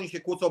lepiej. Niech oni się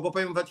kłócą, bo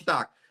powiem wam ci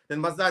tak, ten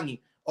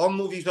Mazzani, on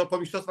mówi, że po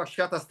mistrzostwach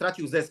świata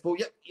stracił zespół.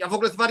 Ja w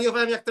ogóle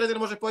zwariowałem, jak trener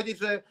może powiedzieć,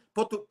 że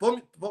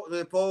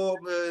po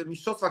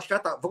mistrzostwach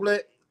świata w ogóle,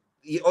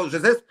 że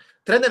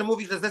trener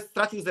mówi, że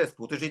stracił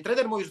zespół. To jeżeli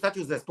trener mówi, że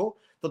stracił zespół,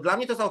 to dla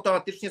mnie to jest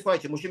automatycznie,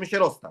 słuchajcie, musimy się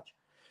rozstać.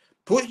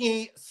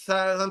 Później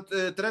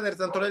trener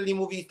Santorelli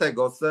mówi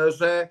tego,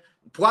 że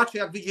płacze,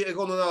 jak widzi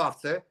Egonu na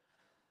ławce.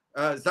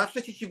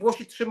 Zawsze ci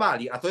Włosi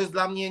trzymali, a to jest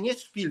dla mnie nie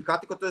szpilka,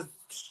 tylko to jest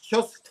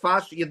cios w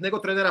twarz jednego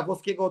trenera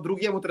włoskiego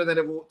drugiemu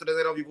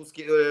trenerowi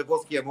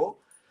włoskiemu,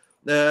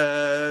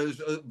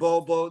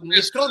 bo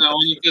nie strona.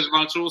 Oni też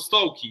walczą o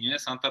stołki, nie?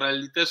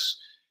 Santarelli też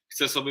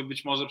chce sobie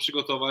być może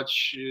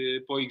przygotować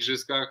po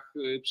igrzyskach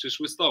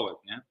przyszły stołek,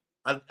 nie?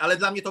 Ale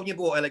dla mnie to nie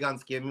było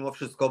eleganckie mimo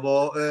wszystko,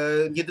 bo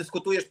nie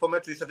dyskutujesz po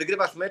meczu, jeszcze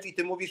wygrywasz mecz i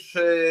ty mówisz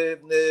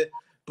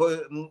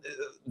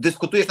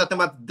dyskutujesz na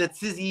temat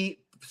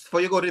decyzji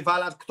swojego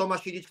rywala, kto ma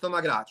siedzieć, kto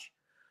ma grać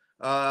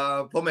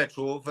po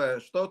meczu,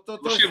 wiesz, to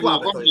jest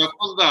słabe.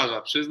 To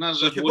zdarza, przyznasz,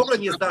 że to się w ogóle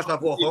nie zdarza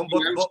Włochom,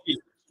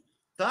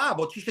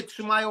 bo ci się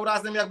trzymają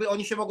razem, jakby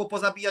oni się mogą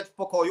pozabijać w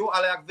pokoju,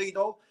 ale jak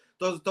wyjdą,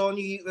 to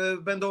oni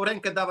będą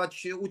rękę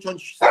dawać,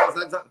 uciąć.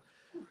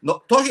 No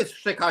to jest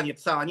szczekanie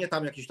psa, a nie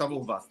tam jakieś tam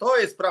u was. To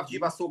jest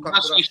prawdziwa suka,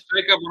 która... nie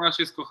szczeka, bo nasz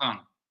jest kochany.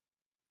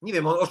 Nie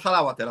wiem,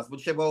 oszalała teraz, bo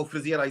dzisiaj była u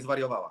fryzjera i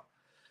zwariowała.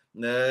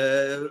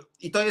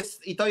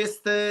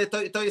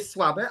 To jest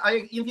słabe, a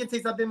im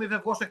więcej zadymy we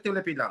Włoszech, tym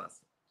lepiej dla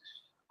nas.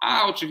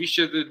 A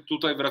oczywiście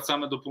tutaj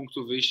wracamy do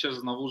punktu wyjścia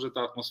znowu, że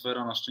ta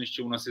atmosfera na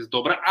szczęście u nas jest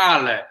dobra,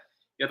 ale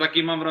ja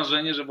takie mam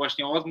wrażenie, że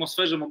właśnie o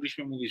atmosferze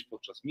mogliśmy mówić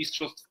podczas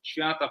Mistrzostw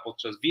Świata,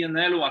 podczas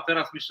WNL-u, a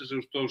teraz myślę, że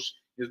to już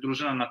jest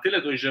drużyna na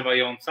tyle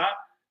dojrzewająca,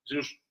 że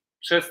już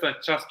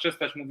czas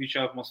przestać mówić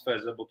o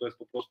atmosferze, bo to jest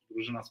po prostu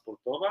drużyna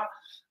sportowa,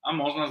 a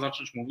można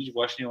zacząć mówić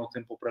właśnie o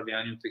tym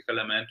poprawianiu tych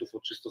elementów, o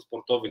czysto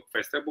sportowych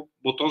kwestiach,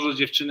 bo to, że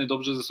dziewczyny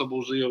dobrze ze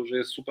sobą żyją, że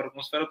jest super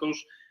atmosfera,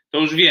 to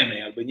już wiemy,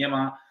 jakby nie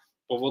ma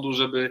powodu,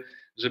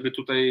 żeby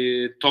tutaj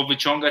to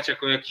wyciągać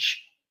jako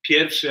jakiś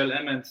pierwszy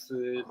element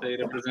tej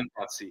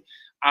reprezentacji.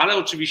 Ale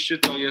oczywiście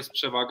to jest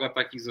przewaga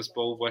takich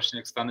zespołów właśnie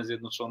jak Stany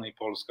Zjednoczone i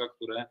Polska,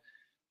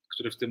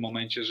 które w tym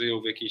momencie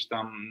żyją w jakiejś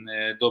tam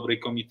dobrej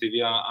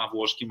komitywie, a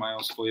Włoszki mają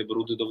swoje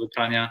brudy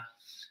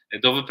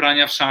do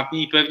wyprania w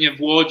szatni i pewnie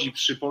w Łodzi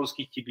przy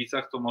polskich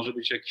kibicach to może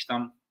być jakiś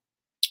tam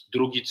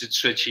drugi czy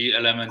trzeci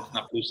element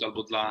na plus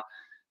albo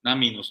na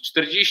minus.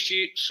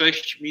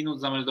 46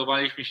 minut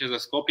zameldowaliśmy się ze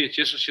Skopie.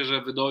 Cieszę się,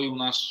 że wydoił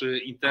nasz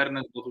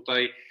internet, bo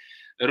tutaj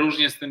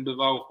różnie z tym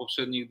bywało w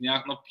poprzednich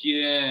dniach. No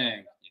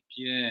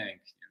pięknie.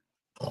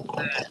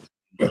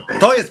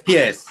 To jest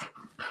pies.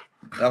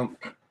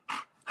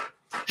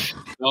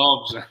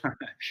 Dobrze.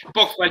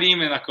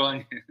 Pochwalimy na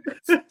koniec.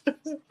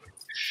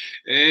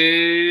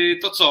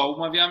 To co,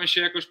 umawiamy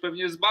się jakoś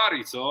pewnie z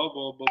Bari, co?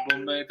 Bo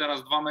my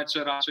teraz 2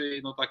 mecze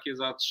raczej no takie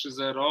za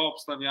 3-0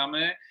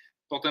 obstawiamy.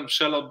 Potem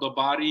przelot do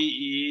Bari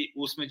i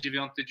 8,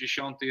 9,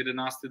 10,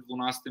 11,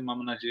 12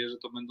 mamy nadzieję, że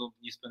to będą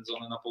dni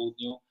spędzone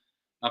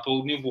na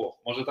południu Włoch.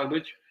 Może tak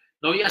być?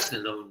 No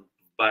jasne, no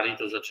w Bari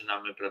to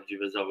zaczynamy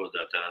prawdziwe zawody,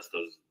 a teraz to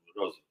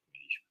rozwój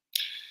mieliśmy.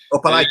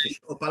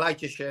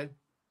 Opalajcie się.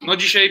 No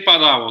dzisiaj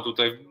padało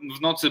tutaj,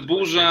 w nocy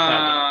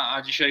burza,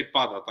 a dzisiaj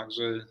pada,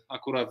 także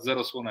akurat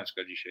 0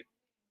 słoneczka dzisiaj.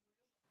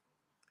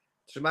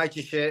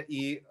 Trzymajcie się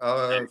i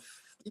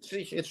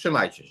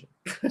trzymajcie się.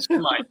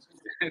 Trzymajcie.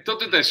 To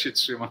ty też się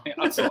trzymaj,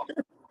 a co?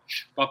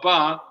 Pa,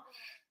 pa.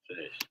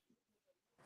 Cześć.